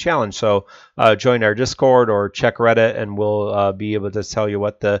TCC challenge. So join our Discord or check Reddit, and we'll be able to tell you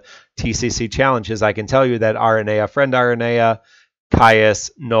what the TCC challenge is. I can tell you that Aranea, friend Aranea,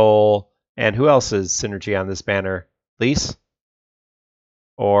 Caius, Noel, and who else is Synergy on this banner? Lise?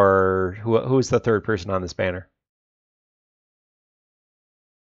 Or who's the third person on this banner?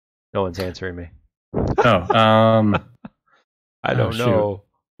 No one's answering me. I don't know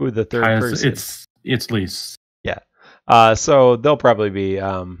who the third person is. It's Lise. Yeah. So they'll probably be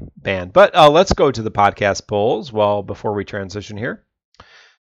banned. But let's go to the podcast polls before we transition here.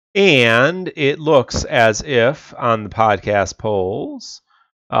 And it looks as if on the podcast polls,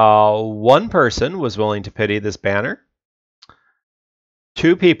 one person was willing to pity this banner.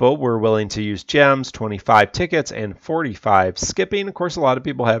 2 people were willing to use gems, 25 tickets, and 45 skipping. Of course, a lot of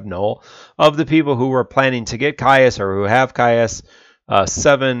people have Noel. Of the people who were planning to get Caius or who have Caius,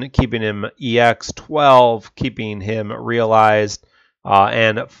 7 keeping him EX, 12 keeping him realized,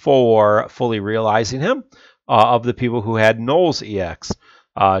 and 4 fully realizing him. Of the people who had Noel's EX,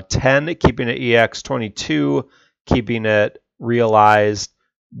 10 keeping it EX, 22 keeping it realized,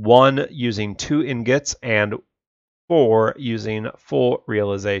 1 using 2 ingots, and 4 using full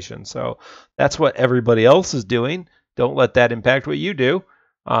realization. So that's what everybody else is doing. Don't let that impact what you do.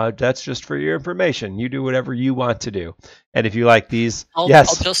 That's just for your information. You do whatever you want to do. And if you like these, I'll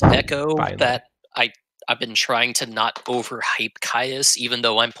just echo that I've been trying to not overhype Caius, even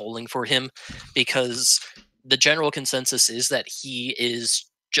though I'm polling for him, because the general consensus is that he is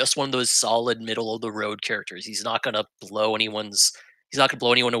just one of those solid middle of the road characters. He's not going to blow anyone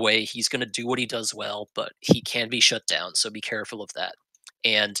away. He's going to do what he does well, but he can be shut down. So be careful of that.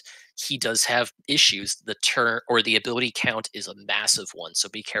 And he does have issues. The turn or the ability count is a massive one. So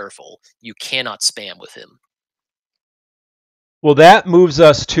be careful. You cannot spam with him. Well, that moves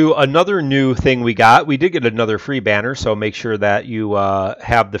us to another new thing we got. We did get another free banner, so make sure that you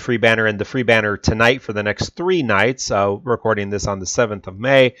have the free banner and the free banner tonight for the next 3 nights. Recording this on the 7th of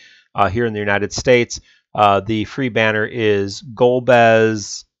May here in the United States. The free banner is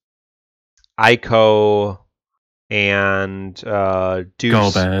Golbez, Ico, and Deuce.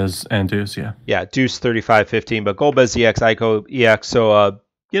 Golbez and Deuce, yeah. Yeah, Deuce 3515, but Golbez EX, Ico EX. So,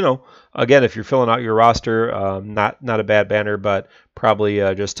 again, if you're filling out your roster, not a bad banner, but probably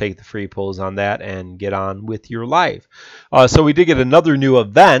just take the free pulls on that and get on with your life. So we did get another new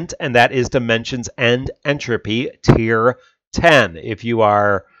event, and that is Dimensions End Entropy Tier 10. If you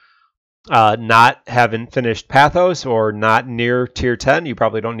are haven't finished Pathos or not near Tier 10, you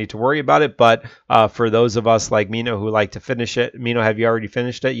probably don't need to worry about it. But for those of us like Mino who like to finish it, Mino, have you already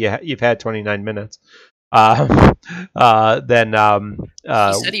finished it? You've had 29 minutes. Then he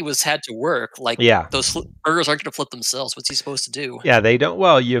said he had to work. Those burgers aren't going to flip themselves. What's he supposed to do? Yeah, they don't.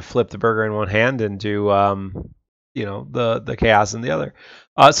 Well, you flip the burger in one hand and do the chaos in the other.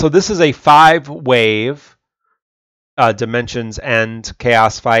 So this is a 5-wave Dimensions End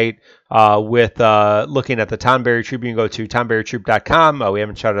Chaos fight with looking at the Tonberry Troupe. You can go to tonberrytroupe.com. We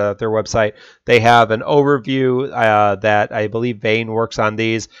haven't shouted out their website. They have an overview that I believe Vane works on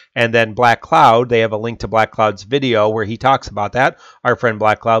these. And then Black Cloud, they have a link to Black Cloud's video where he talks about that. Our friend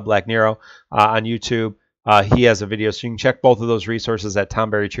Black Cloud, Black Nero, on YouTube. He has a video, so you can check both of those resources at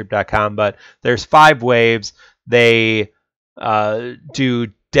tonberrytroupe.com. But there's 5 waves. They do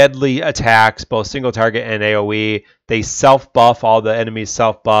deadly attacks, both single target and AoE. They self-buff, all the enemies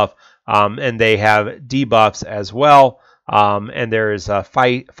self-buff, and they have debuffs as well. And there is a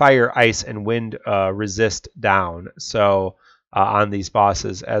fire, ice, and wind resist down, so on these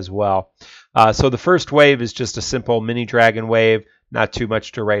bosses as well. So the first wave is just a simple mini dragon wave, not too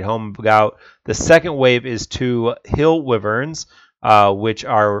much to write home about. The second wave is 2 hill wyverns, which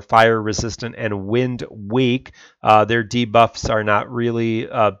are fire resistant and wind weak. Their debuffs are not really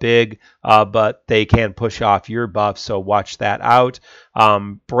big, but they can push off your buffs, so watch that out.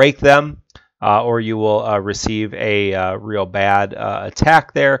 Break them, or you will receive a real bad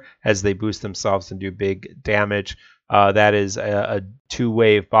attack there as they boost themselves and do big damage. That is a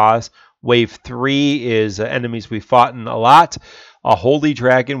 2-wave boss. Wave 3 is enemies we fought in a lot. A Holy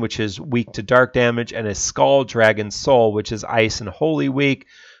Dragon, which is weak to dark damage, and a Skull Dragon Soul, which is ice and holy weak.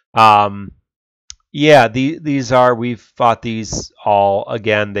 Yeah, these are, we've fought these all.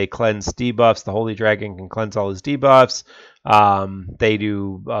 Again, they cleanse debuffs. The Holy Dragon can cleanse all his debuffs. They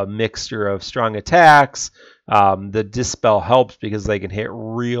do a mixture of strong attacks. The Dispel helps because they can hit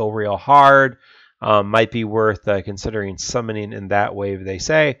real hard. Might be worth considering summoning in that wave, they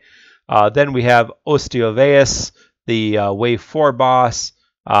say. Then we have Ostioveus, the Wave 4 boss,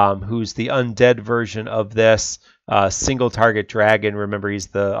 who's the undead version of this. Single target dragon. Remember, he's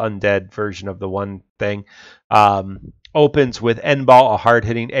the undead version of the one thing. Opens with Endball, a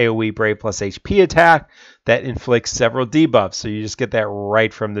hard-hitting AoE Brave plus HP attack that inflicts several debuffs. So you just get that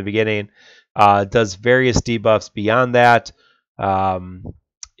right from the beginning. Does various debuffs beyond that.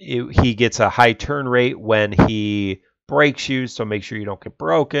 He gets a high turn rate when he breaks you, so make sure you don't get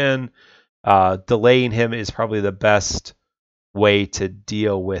broken. Delaying him is probably the best way to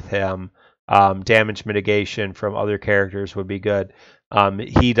deal with him. Damage mitigation from other characters would be good.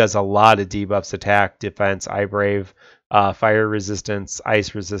 He does a lot of debuffs: attack, defense, eye brave, fire resistance,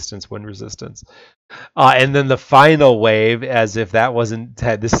 ice resistance, wind resistance. And then the final wave, as if that wasn't,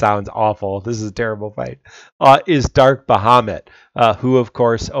 this sounds awful, this is a terrible fight, is Dark Bahamut, who of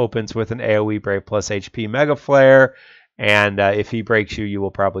course opens with an AoE Brave plus HP Mega Flare, and if he breaks you, you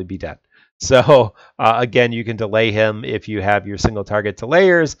will probably be dead. So again, you can delay him if you have your single target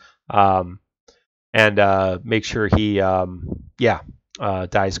delayers, and make sure he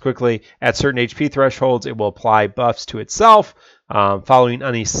dies quickly. At certain HP thresholds, it will apply buffs to itself. Following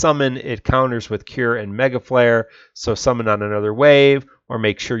any summon, it counters with Cure and Mega Flare. So summon on another wave, or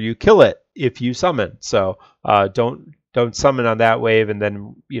make sure you kill it if you summon. So don't summon on that wave and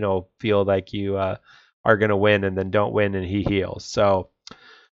then feel like you are going to win and then don't win and he heals. So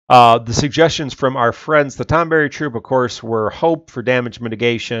the suggestions from our friends, the Tonberry Troupe, of course, were Hope for damage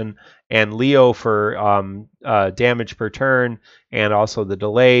mitigation and Leo for damage per turn, and also the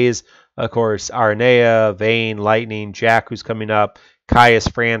delays. Of course, Arnea, Vane, Lightning, Jack, who's coming up, Caius,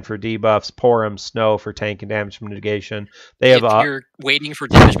 Fran for debuffs, Porom, Snow for tank and damage mitigation. If you're waiting for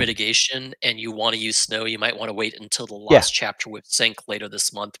damage mitigation and you want to use Snow, you might want to wait until the last chapter with Sync later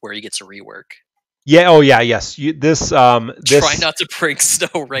this month, where he gets a rework. Yeah. Oh, yeah. Yes. This. Try not to bring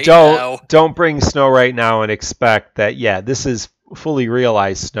Snow now. Don't bring Snow right now and expect that. Yeah, this is fully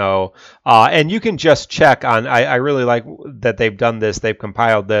realized Snow, and you can just check on. I really like that they've done this. They've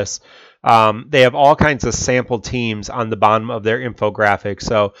compiled this. They have all kinds of sample teams on the bottom of their infographic.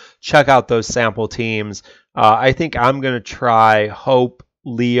 So check out those sample teams. I think I'm going to try Hope,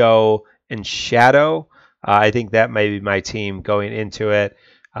 Leo, and Shadow. I think that may be my team going into it.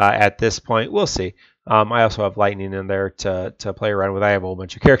 At this point, we'll see. I also have Lightning in there to play around with. I have a whole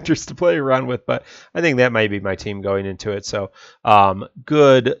bunch of characters to play around with, but I think that might be my team going into it. So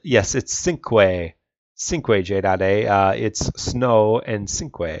good. Yes, it's Cinque J.A. It's Snow and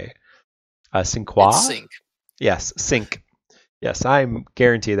Cinque. Cinqua? Sync. Yes, Sync. Yes, I'm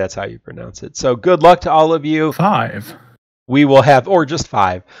guaranteed that's how you pronounce it. So good luck to all of you. 5. We will have, or just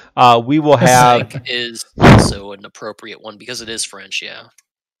 5. We will have. Sync is also an appropriate one because it is French. Yeah.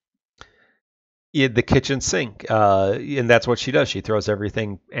 The kitchen sink, and that's what she does. She throws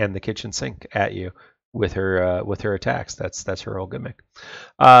everything and the kitchen sink at you with her attacks. That's her whole gimmick.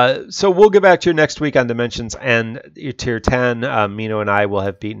 So we'll get back to you next week on Dimensions and Tier 10. Mino and I will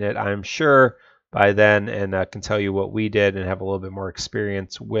have beaten it, I'm sure, by then, and can tell you what we did and have a little bit more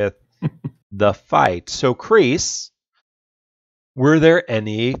experience with the fight. So, Kreese, Were there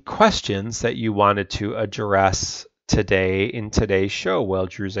any questions that you wanted to address today in today's show? Well,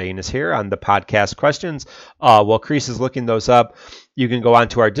 Drusain is here on the podcast questions. While Chris is looking those up, you can go on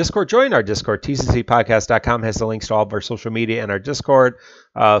to our Discord. Join our Discord. tccpodcast.com has the links to all of our social media and our Discord.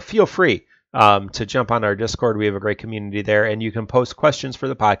 Feel free to jump on our Discord. We have a great community there, and you can post questions for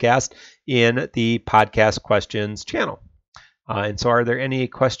the podcast in the podcast questions channel. And so are there any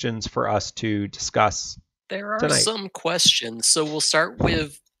questions for us to discuss? There are tonight? some questions. So we'll start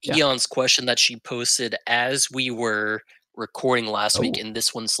with Eon's question that she posted as we were recording last week, and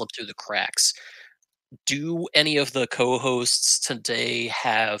this one slipped through the cracks. Do any of the co-hosts today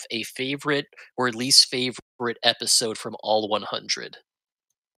have a favorite or least favorite episode from all 100?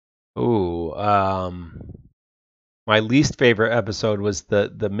 My least favorite episode was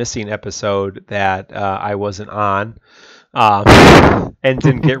the missing episode that I wasn't on and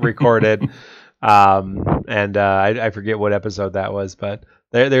didn't get recorded. I forget what episode that was, but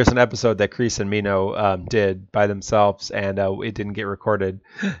there's an episode that Chris and Mino did by themselves, and it didn't get recorded,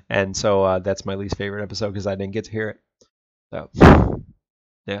 and so that's my least favorite episode because I didn't get to hear it. So,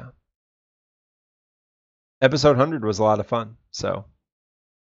 yeah. Episode 100 was a lot of fun, so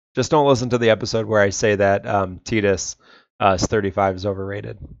just don't listen to the episode where I say that Titus 35 is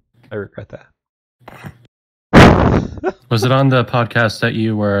overrated. I regret that. Was it on the podcast that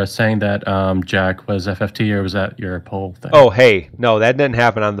you were saying that Jack was FFT, or was that your poll thing? Oh, hey, no, that didn't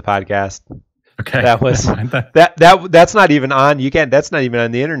happen on the podcast. Okay, that was that's not even on. You can't. That's not even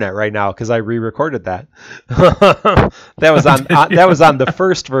on the internet right now because I re-recorded that. That was on. That was on the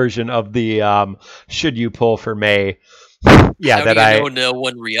first version of the should you pull for May. Yeah, How that do you I. know no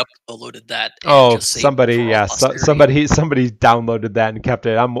one re-uploaded that? Oh, somebody, yeah, somebody downloaded that and kept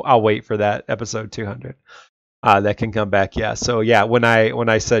it. I'll wait for that episode 200. That can come back, yeah. So yeah, when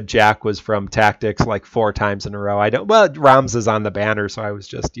I said Jack was from Tactics like 4 times in a row, Rams is on the banner, so I was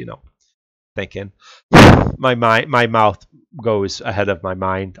just thinking. My mouth goes ahead of my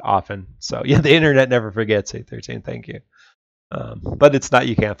mind often. So yeah, the internet never forgets. 813, thank you. But it's not.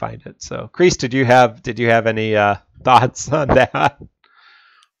 You can't find it. So, Chris, did you have any thoughts on that?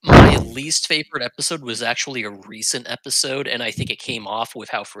 My least favorite episode was actually a recent episode, and I think it came off with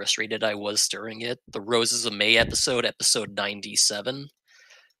how frustrated I was during it. The Roses of May episode 97.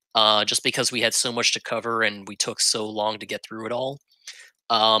 Just because we had so much to cover and we took so long to get through it all.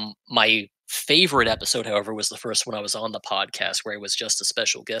 My favorite episode, however, was the first one I was on the podcast, where I was just a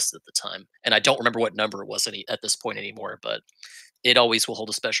special guest at the time. And I don't remember what number it was at this point anymore, but it always will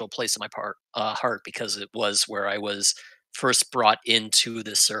hold a special place in my heart because it was where I was first brought into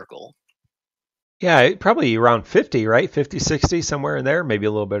this circle. Yeah, probably around 50, right? 50, 60, somewhere in there. Maybe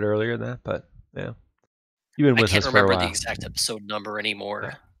a little bit earlier than that, but yeah. You've been with us for a while. I can't remember the exact episode number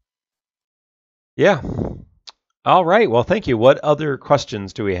anymore. Yeah. All right. Well, thank you. What other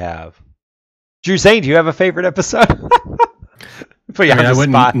questions do we have? Drusain, do you have a favorite episode? I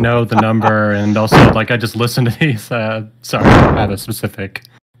wouldn't know the number, and also, I just listened to these. Sorry, I don't have a specific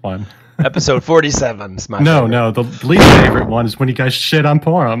one. Episode 47 is my favorite. No, the least favorite one is when you guys shit on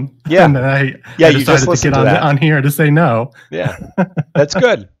Porom. Yeah. And then I you just listened to get on here to say no. Yeah. That's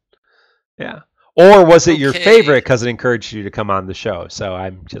good. Yeah. Or was it your favorite because it encouraged you to come on the show? So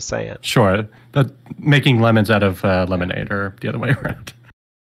I'm just saying. Sure. But making lemons out of lemonade, or the other way around.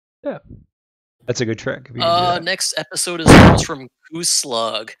 Yeah. That's a good trick. Next episode comes from Goose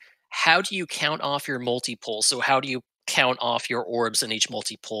Slug. How do you count off your multi-pull? So how do you count off your orbs in each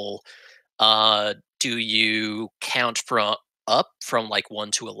multi-pull? Do you count from up from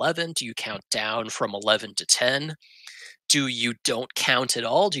 1 to 11? Do you count down from 11 to 10? Do you don't count at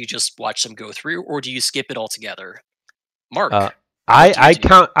all? Do you just watch them go through, or do you skip it altogether? Mark, I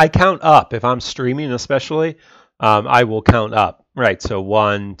count up. If I'm streaming, especially, I will count up. Right. So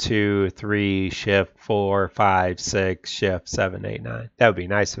 1, 2, 3, shift 4, 5, 6, shift 7, 8, 9. That would be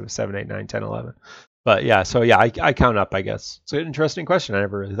nice if it was 7, 8, 9, 10, 11. But yeah, so yeah, I count up, I guess. It's an interesting question. I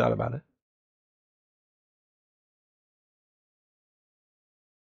never really thought about it.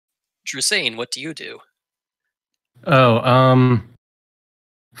 Drusain, what do you do?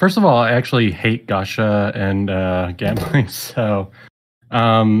 First of all, I actually hate gacha and gambling, so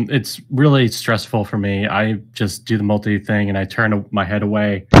it's really stressful for me. I just do the multi thing and I turn my head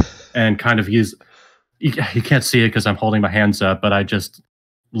away and kind of use. You can't see it because I'm holding my hands up, but I just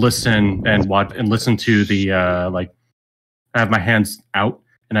listen and watch and listen to the I have my hands out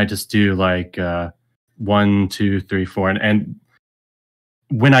and I just do 1, 2, 3, 4, and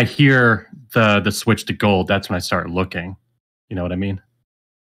when I hear the switch to gold, that's when I start looking. You know what I mean?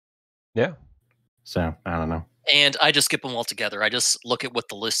 Yeah. So I don't know. And I just skip them all together. I just look at what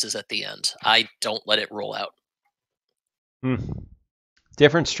the list is at the end. I don't let it roll out.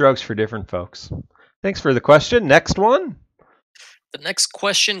 Different strokes for different folks. Thanks for the question. Next one. The next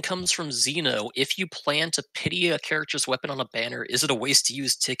question comes from Zeno. If you plan to pity a character's weapon on a banner, is it a waste to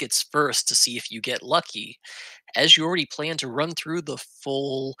use tickets first to see if you get lucky? As you already plan to run through the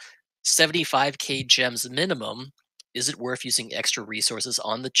full 75k gems minimum, is it worth using extra resources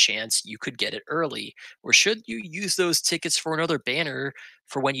on the chance you could get it early? Or should you use those tickets for another banner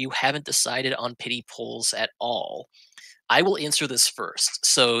for when you haven't decided on pity pulls at all? I will answer this first.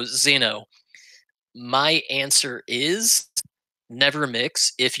 So, Zeno, my answer is never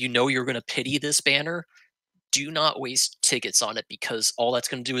mix. If you know you're going to pity this banner, do not waste tickets on it, because all that's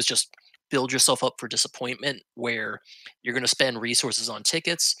going to do is just build yourself up for disappointment, where you're going to spend resources on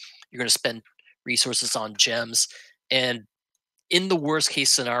tickets, you're going to spend resources on gems, and in the worst case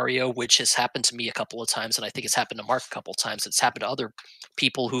scenario, which has happened to me a couple of times, and I think it's happened to Mark a couple of times, it's happened to other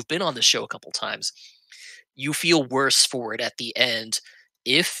people who've been on the show a couple of times, you feel worse for it at the end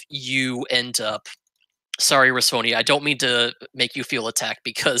if you end up, sorry, Rasoni, I don't mean to make you feel attacked,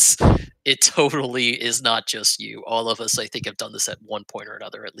 because it totally is not just you. All of us, I think, have done this at one point or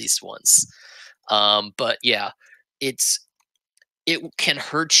another, at least once. But yeah, it can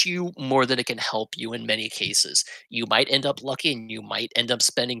hurt you more than it can help you in many cases. You might end up lucky and you might end up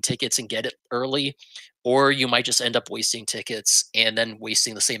spending tickets and get it early, or you might just end up wasting tickets and then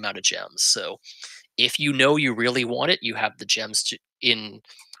wasting the same amount of gems. So if you know you really want it, you have the gems in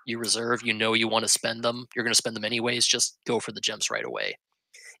your reserve, you know you want to spend them, you're going to spend them anyways, just go for the gems right away.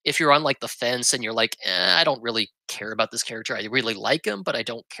 If you're on like the fence and you're like, I don't really care about this character, I really like him, but I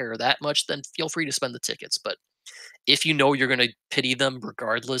don't care that much, then feel free to spend the tickets. But if you know you're going to pity them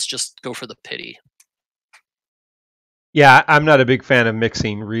regardless, just go for the pity. Yeah, I'm not a big fan of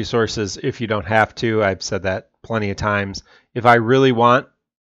mixing resources if you don't have to. I've said that plenty of times. If I really want,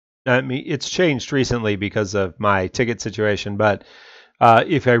 I mean, it's changed recently because of my ticket situation, but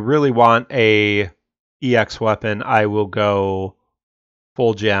if I really want a EX weapon, I will go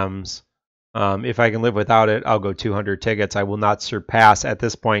full gems. If I can live without it, I'll go 200 tickets. I will not surpass at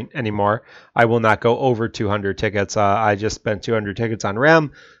this point anymore. I will not go over 200 tickets. I just spent 200 tickets on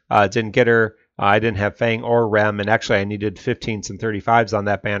Rem. Didn't get her. I didn't have Fang or Rem, and actually I needed 15s and 35s on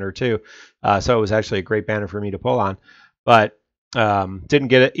that banner too. So it was actually a great banner for me to pull on. But didn't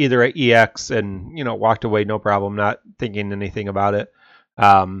get it either at EX, and walked away no problem, not thinking anything about it.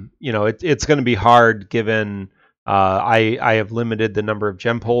 It's going to be hard given I have limited the number of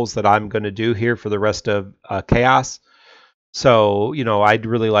gem pulls that I'm going to do here for the rest of Chaos. So, I'd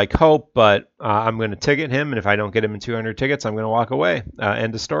really like Hope, but I'm going to ticket him, and if I don't get him in 200 tickets, I'm going to walk away.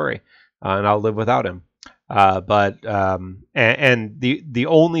 End of story. And I'll live without him. And the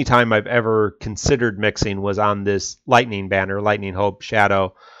only time I've ever considered mixing was on this Lightning banner, Lightning Hope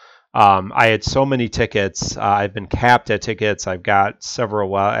Shadow. I had so many tickets. I've been capped at tickets. I've got several.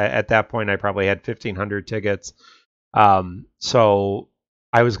 Well, at that point, I probably had 1,500 tickets. So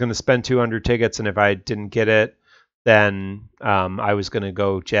I was going to spend 200 tickets, and if I didn't get it, then I was going to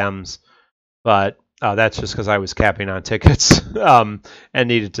go gems. But that's just because I was capping on tickets and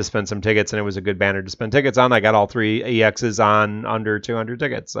needed to spend some tickets, and it was a good banner to spend tickets on. I got all 3 EXs on under 200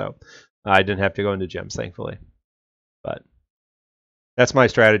 tickets, so I didn't have to go into gems, thankfully. But that's my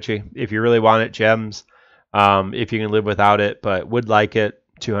strategy. If you really want it, gems. If you can live without it, but would like it,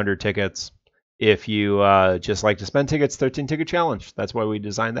 200 tickets. If you just like to spend tickets, 13 ticket challenge. That's why we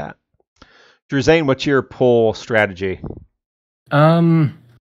designed that. Drusain, what's your pull strategy?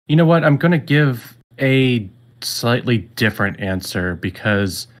 You know what? I'm going to give a slightly different answer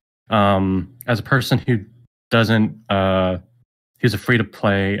because as a person who doesn't, who's a free to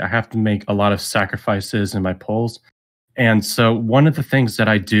play, I have to make a lot of sacrifices in my pulls. And so one of the things that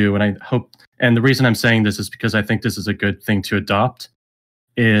I do, and I hope, and the reason I'm saying this is because I think this is a good thing to adopt,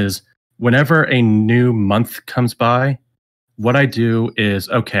 is whenever a new month comes by, what I do is,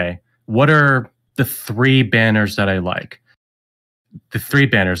 okay, what are the 3 banners that I like? The 3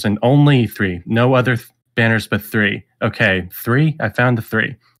 banners, and only 3. No other banners but 3. Okay, 3? I found the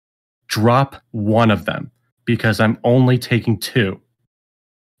 3. Drop one of them, because I'm only taking 2.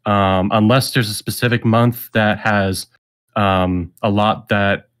 Unless there's a specific month that has a lot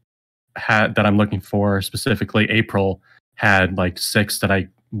that I'm looking for. Specifically, April had like 6 that I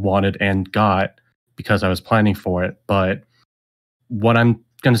wanted and got because I was planning for it. But what I'm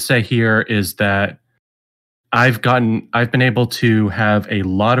going to say here is that I've been able to have a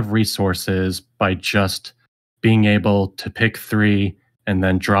lot of resources by just being able to pick 3 and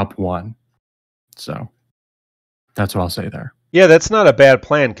then drop 1. So that's what I'll say there. Yeah, that's not a bad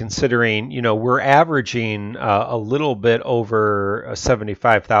plan considering, we're averaging a little bit over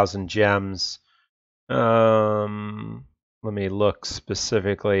 75,000 gems. let me look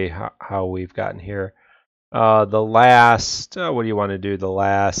specifically how we've gotten here. The last, what do you want to do? The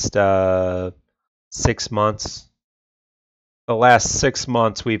last 6 months. The last 6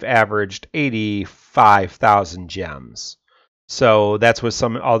 months, we've averaged 85,000 gems. So that's with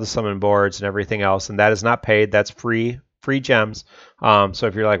all the summon boards and everything else, and that is not paid. That's free gems. So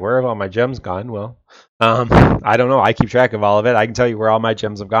if you're like, where have all my gems gone? Well, I don't know. I keep track of all of it. I can tell you where all my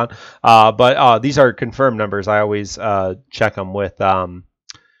gems have gone. But these are confirmed numbers. I always check them with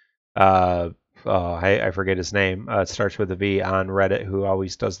I forget his name. It starts with a V on Reddit, who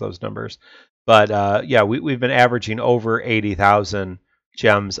always does those numbers. But yeah, we've been averaging over 80,000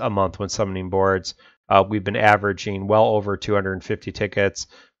 gems a month when summoning boards. We've been averaging well over 250 tickets.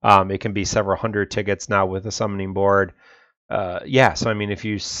 It can be several hundred tickets now with a summoning board. Yeah, so I mean, if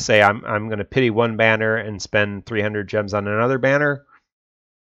you say I'm going to pity one banner and spend 300 gems on another banner,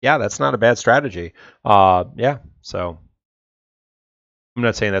 yeah, that's not a bad strategy. Yeah, so I'm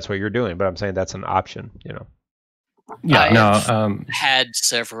not saying that's what you're doing, but I'm saying that's an option, you know. Yeah, I've had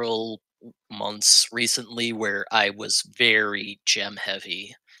several months recently where I was very gem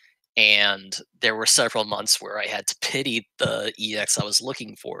heavy, and there were several months where I had to pity the EX I was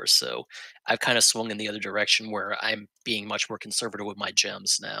looking for. So I've kind of swung in the other direction where I'm being much more conservative with my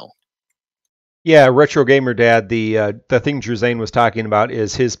gems now. Yeah, Retro Gamer Dad, the thing Drusain was talking about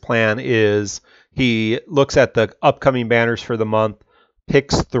is his plan is he looks at the upcoming banners for the month,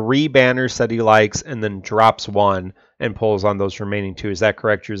 picks 3 banners that he likes, and then drops 1 and pulls on those remaining 2. Is that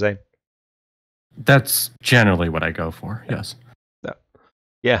correct, Drusain? That's generally what I go for, yes.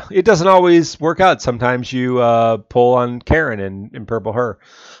 Yeah, it doesn't always work out. Sometimes you pull on Karen and purple her.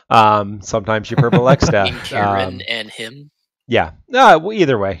 Sometimes you purple Exta. Karen and him. Yeah.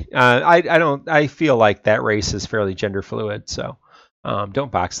 Either way, I feel like that race is fairly gender fluid. So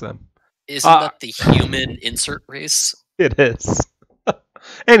don't box them. Isn't that the human insert race? It is.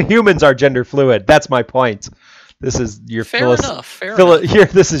 And humans are gender fluid. That's my point. This is your fair enough.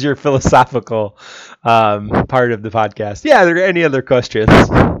 This is your philosophical part of the podcast. Yeah, are there any other questions?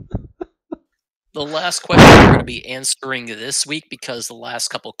 The last question we're going to be answering this week, because the last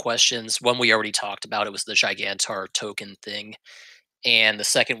couple questions, one we already talked about, it was the Gigantar token thing. And the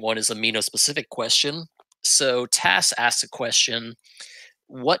second one is a Mino specific question. So Tass asked a question.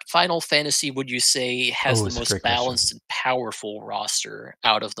 What Final Fantasy would you say has the most balanced and powerful roster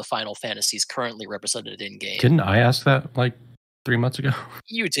out of the Final Fantasies currently represented in game? Didn't I ask that like 3 months ago?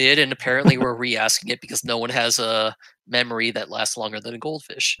 You did, and apparently we're re-asking it because no one has a memory that lasts longer than a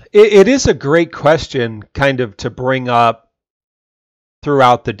goldfish. It is a great question, kind of to bring up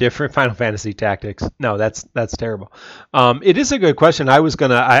throughout the different Final Fantasy tactics. No, that's terrible. It is a good question. I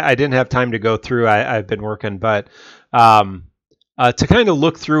didn't have time to go through. I've been working, but to kind of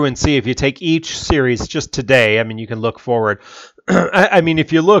look through and see if you take each series just today. I mean, you can look forward. I mean,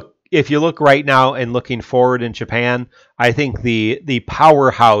 if you look right now and looking forward in Japan, I think the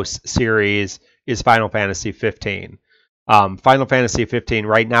powerhouse series is Final Fantasy 15. Final Fantasy 15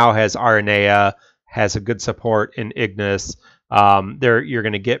 right now has Aranea, has a good support in Ignis. You're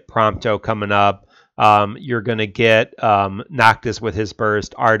going to get Prompto coming up. You're going to get Noctis with his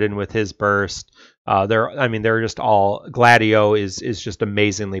burst, Arden with his burst. They're just all. Gladio is just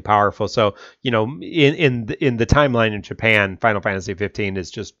amazingly powerful. So in the timeline in Japan, Final Fantasy 15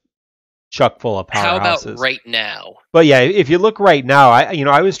 is just chock full of powerhouses. How about right now? But yeah, if you look right now,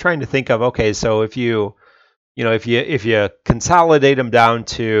 I was trying to think of, okay, so if you consolidate them down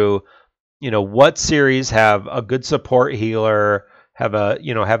to, what series have a good support healer, have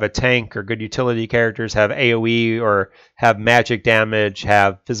a tank or good utility characters, have AoE or have magic damage,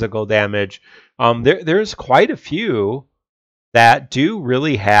 have physical damage. There's quite a few that do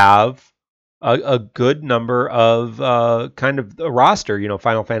really have a good number of kind of a roster.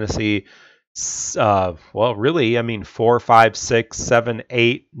 Final Fantasy, really, I mean, 4, 5, 6, 7,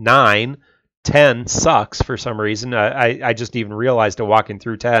 8, 9, 10 sucks for some reason. I just even realized walking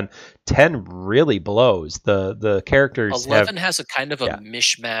through 10 really blows. The characters 11 has a kind of a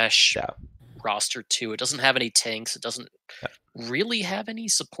mishmash roster too. It doesn't have any tanks. It doesn't really have any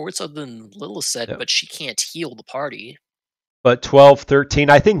supports other than Lilith, but she can't heal the party. But 12,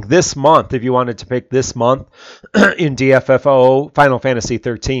 13, I think this month, if you wanted to pick this month in DFFO, Final Fantasy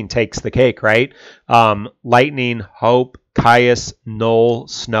 13 takes the cake, right? Lightning, Hope, Caius, Noel,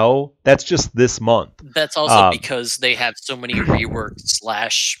 Snow. That's just this month. That's also because they have so many reworked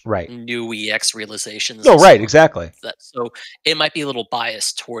 / new EX realizations. No, right, exactly. So it might be a little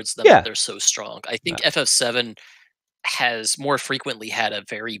biased towards them, but they're so strong. I think FF7 has more frequently had a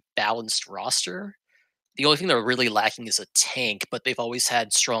very balanced roster. The only thing they're really lacking is a tank, but they've always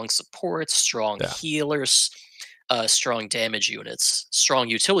had strong supports, strong healers. strong damage units, strong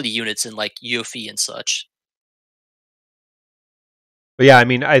utility units in like Yuffie and such. But yeah, I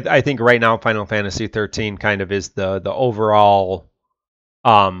mean, I think right now Final Fantasy 13 kind of is the overall.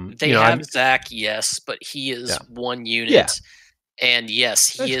 They have Zac, yes, but he is one unit. Yeah. And yes,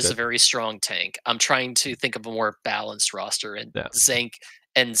 he That's is good. a very strong tank. I'm trying to think of a more balanced roster, and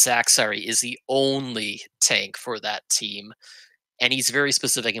Zac, sorry, is the only tank for that team, and he's very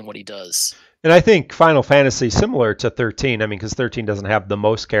specific in what he does. And I think Final Fantasy, similar to 13, I mean, because 13 doesn't have the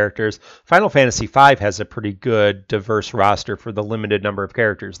most characters, Final Fantasy 5 has a pretty good, diverse roster for the limited number of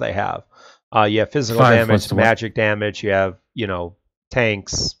characters they have. You have physical damage, magic damage, you have,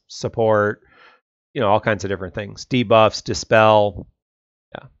 tanks, support, all kinds of different things. Debuffs, dispel.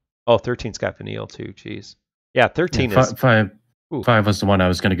 Yeah. Oh, 13's got Vanille too. Jeez. Yeah, 13 is... 5 was the one I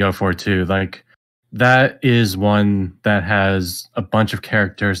was going to go for too. Like, that is one that has a bunch of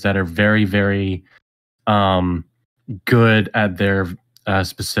characters that are very, very good at their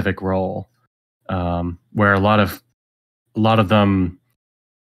specific role. Where a lot of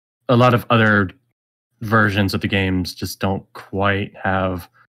other versions of the games just don't quite have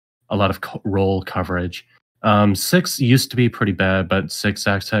a lot of role coverage. 6 used to be pretty bad, but 6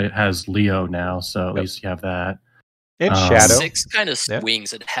 actually has Leo now, so at least you have that. And Shadow. 6 kind of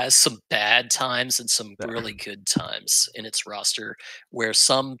swings. It has some bad times and some really good times in its roster, where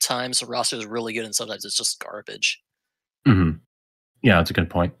sometimes the roster is really good and sometimes it's just garbage. Mm-hmm. Yeah, that's a good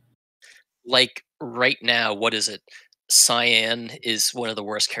point. Like right now, what is it? Cyan is one of the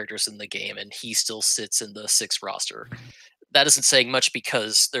worst characters in the game, and he still sits in the 6 roster. That isn't saying much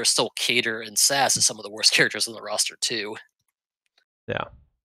because there's still Cater and Sass as some of the worst characters in the roster too. Yeah.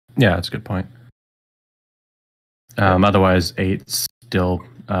 Yeah, that's a good point. Otherwise, 8's still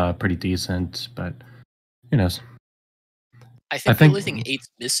pretty decent, but who knows? I think the only thing 8's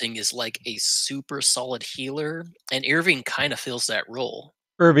missing is like a super solid healer, and Irving kind of fills that role.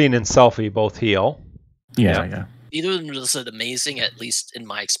 Irving and Selphie both heal. Yeah. Neither of them does it amazing, at least in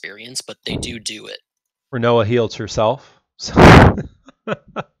my experience, but they do it. Renoa heals herself. So.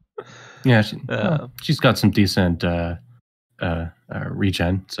 Yeah, she's got some decent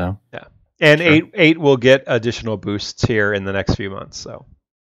regen. So yeah, and sure. 8 will get additional boosts here in the next few months. So,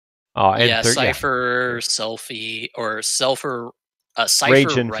 Cypher, Selphie, or Cypher,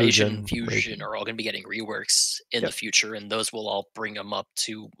 Rage, and Fusion are all going to be getting reworks in the future, and those will all bring them up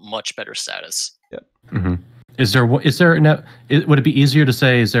to much better status. Yep. Mm-hmm. Is there would it be easier to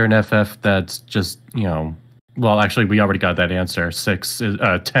say, is there an FF that's just, well, actually, we already got that answer.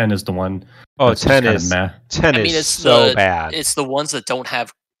 10 is the one. Oh, 10 is meh. 10 is so bad. It's the ones that don't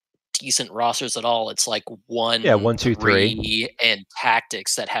have decent rosters at all. It's like 1, 2, 3, and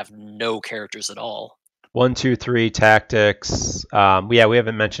Tactics that have no characters at all. 1, 2, 3 Tactics. We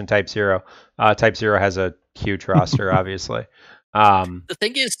haven't mentioned Type 0. Type 0 has a huge roster, obviously. The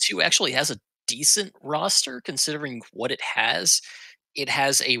thing is, 2 actually has a decent roster considering what it has. It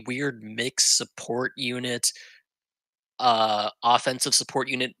has a weird mixed support unit, offensive support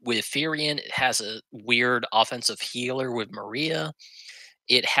unit with Firion. It has a weird offensive healer with Maria.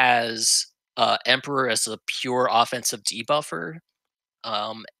 It has Emperor as a pure offensive debuffer.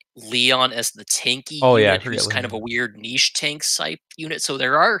 Leon as the tanky unit, who's kind of a weird niche tank type unit. So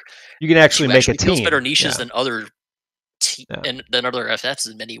you can actually make a team. Better niches than other than other FFs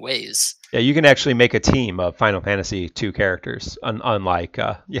in many ways. Yeah, you can actually make a team of Final Fantasy 2 characters, unlike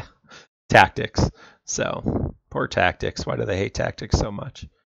Tactics. So poor Tactics. Why do they hate Tactics so much?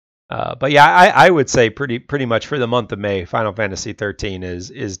 But yeah, I would say pretty much for the month of May, Final Fantasy 13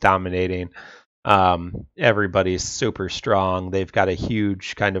 is dominating. Everybody's super strong. They've got a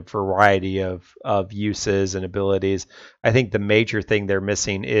huge kind of variety of uses and abilities. I think the major thing they're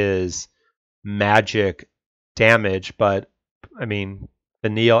missing is magic damage, but I mean,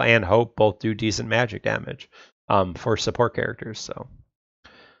 Vanille and Hope both do decent magic damage for support characters. So,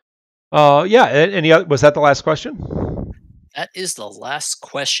 was that the last question? That is the last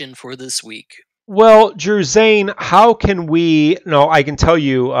question for this week. Well, Drusain, how can we? No, I can tell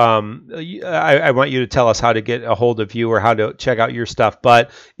you. I want you to tell us how to get a hold of you or how to check out your stuff.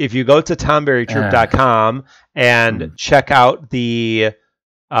 But if you go to TonberryTroupe.com and check out the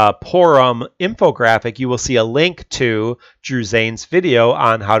Porom infographic, you will see a link to Drusain's video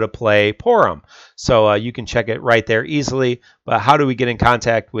on how to play Porom. So you can check it right there easily. But how do we get in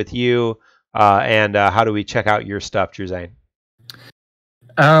contact with you? And how do we check out your stuff, Drusain?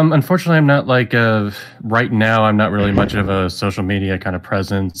 Unfortunately, I'm not right now, I'm not really much of a social media kind of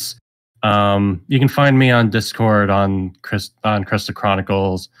presence. You can find me on Discord on Crystal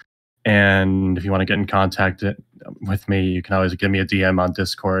Chronicles. And if you want to get in contact with me, you can always give me a DM on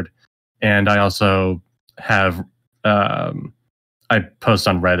Discord. And I also have I post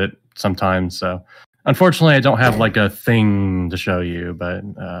on Reddit sometimes. So unfortunately, I don't have like a thing to show you, but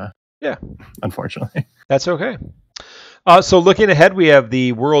yeah, unfortunately, that's okay. So looking ahead, we have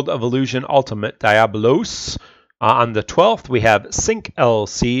the World of Illusion Ultimate Diablos. On the 12th, we have Sync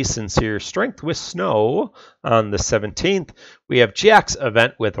LC Sincere Strength with Snow. On the 17th, we have Jack's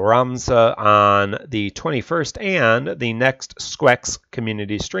event with Ramza on the 21st, and the next Squex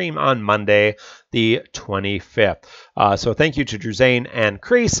community stream on Monday, the 25th. So thank you to Drusain and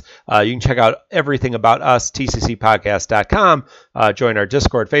Crease. You can check out everything about us, tccpodcast.com. Join our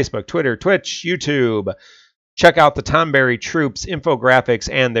Discord, Facebook, Twitter, Twitch, YouTube. Check out the Tonberry Troupes infographics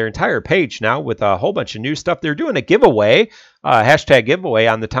and their entire page now with a whole bunch of new stuff. They're doing a giveaway, hashtag giveaway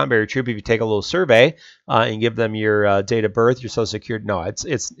on the Tonberry Troupe. If you take a little survey and give them your date of birth, your social security. No,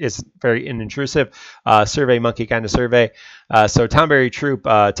 it's very inintrusive. Survey monkey kind of survey. So Tonberry Troupe,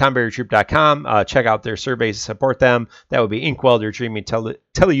 tonberrytroupe.com. Check out their surveys, support them. That would be Inkwelder, Dreamy,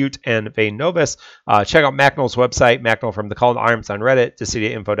 Teleute, and Vane Novus. Check out Macnol's website, Macnol from the Call to Arms on Reddit,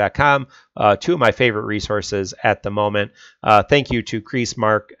 decidiainfo.com. Two of my favorite resources at the moment. Thank you to Crease,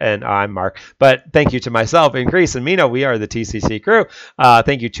 Mark, and I'm Mark. But thank you to myself and Crease and Mino. We are the TCC crew.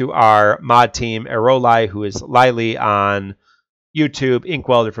 Thank you to our mod team, Erolai, who is Lily on YouTube,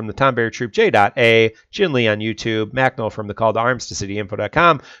 Inkwelder from the Tonberry Troupe, J.A, Jinli on YouTube, Macnol from the Call to Arms,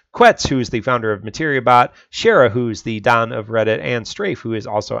 decidiainfo.com, Quetz, who's the founder of MateriaBot, Shara, who's the Don of Reddit, and Strafe, who is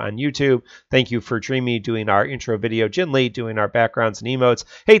also on YouTube. Thank you for Dreamy doing our intro video, Jinli doing our backgrounds and emotes,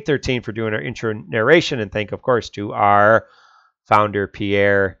 Hate13 for doing our intro narration, and thank, of course, to our founder,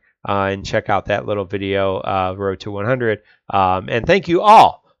 Pierre, and check out that little video, Road to 100. And thank you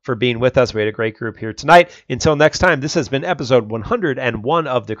all for being with us. We had a great group here tonight. Until next time, this has been episode 101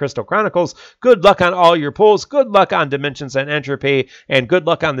 of the Crystal Chronicles. Good luck on all your pulls. Good luck on Dimensions and Entropy. And good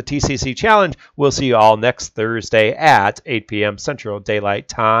luck on the TCC Challenge. We'll see you all next Thursday at 8 p.m. Central Daylight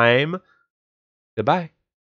Time. Goodbye.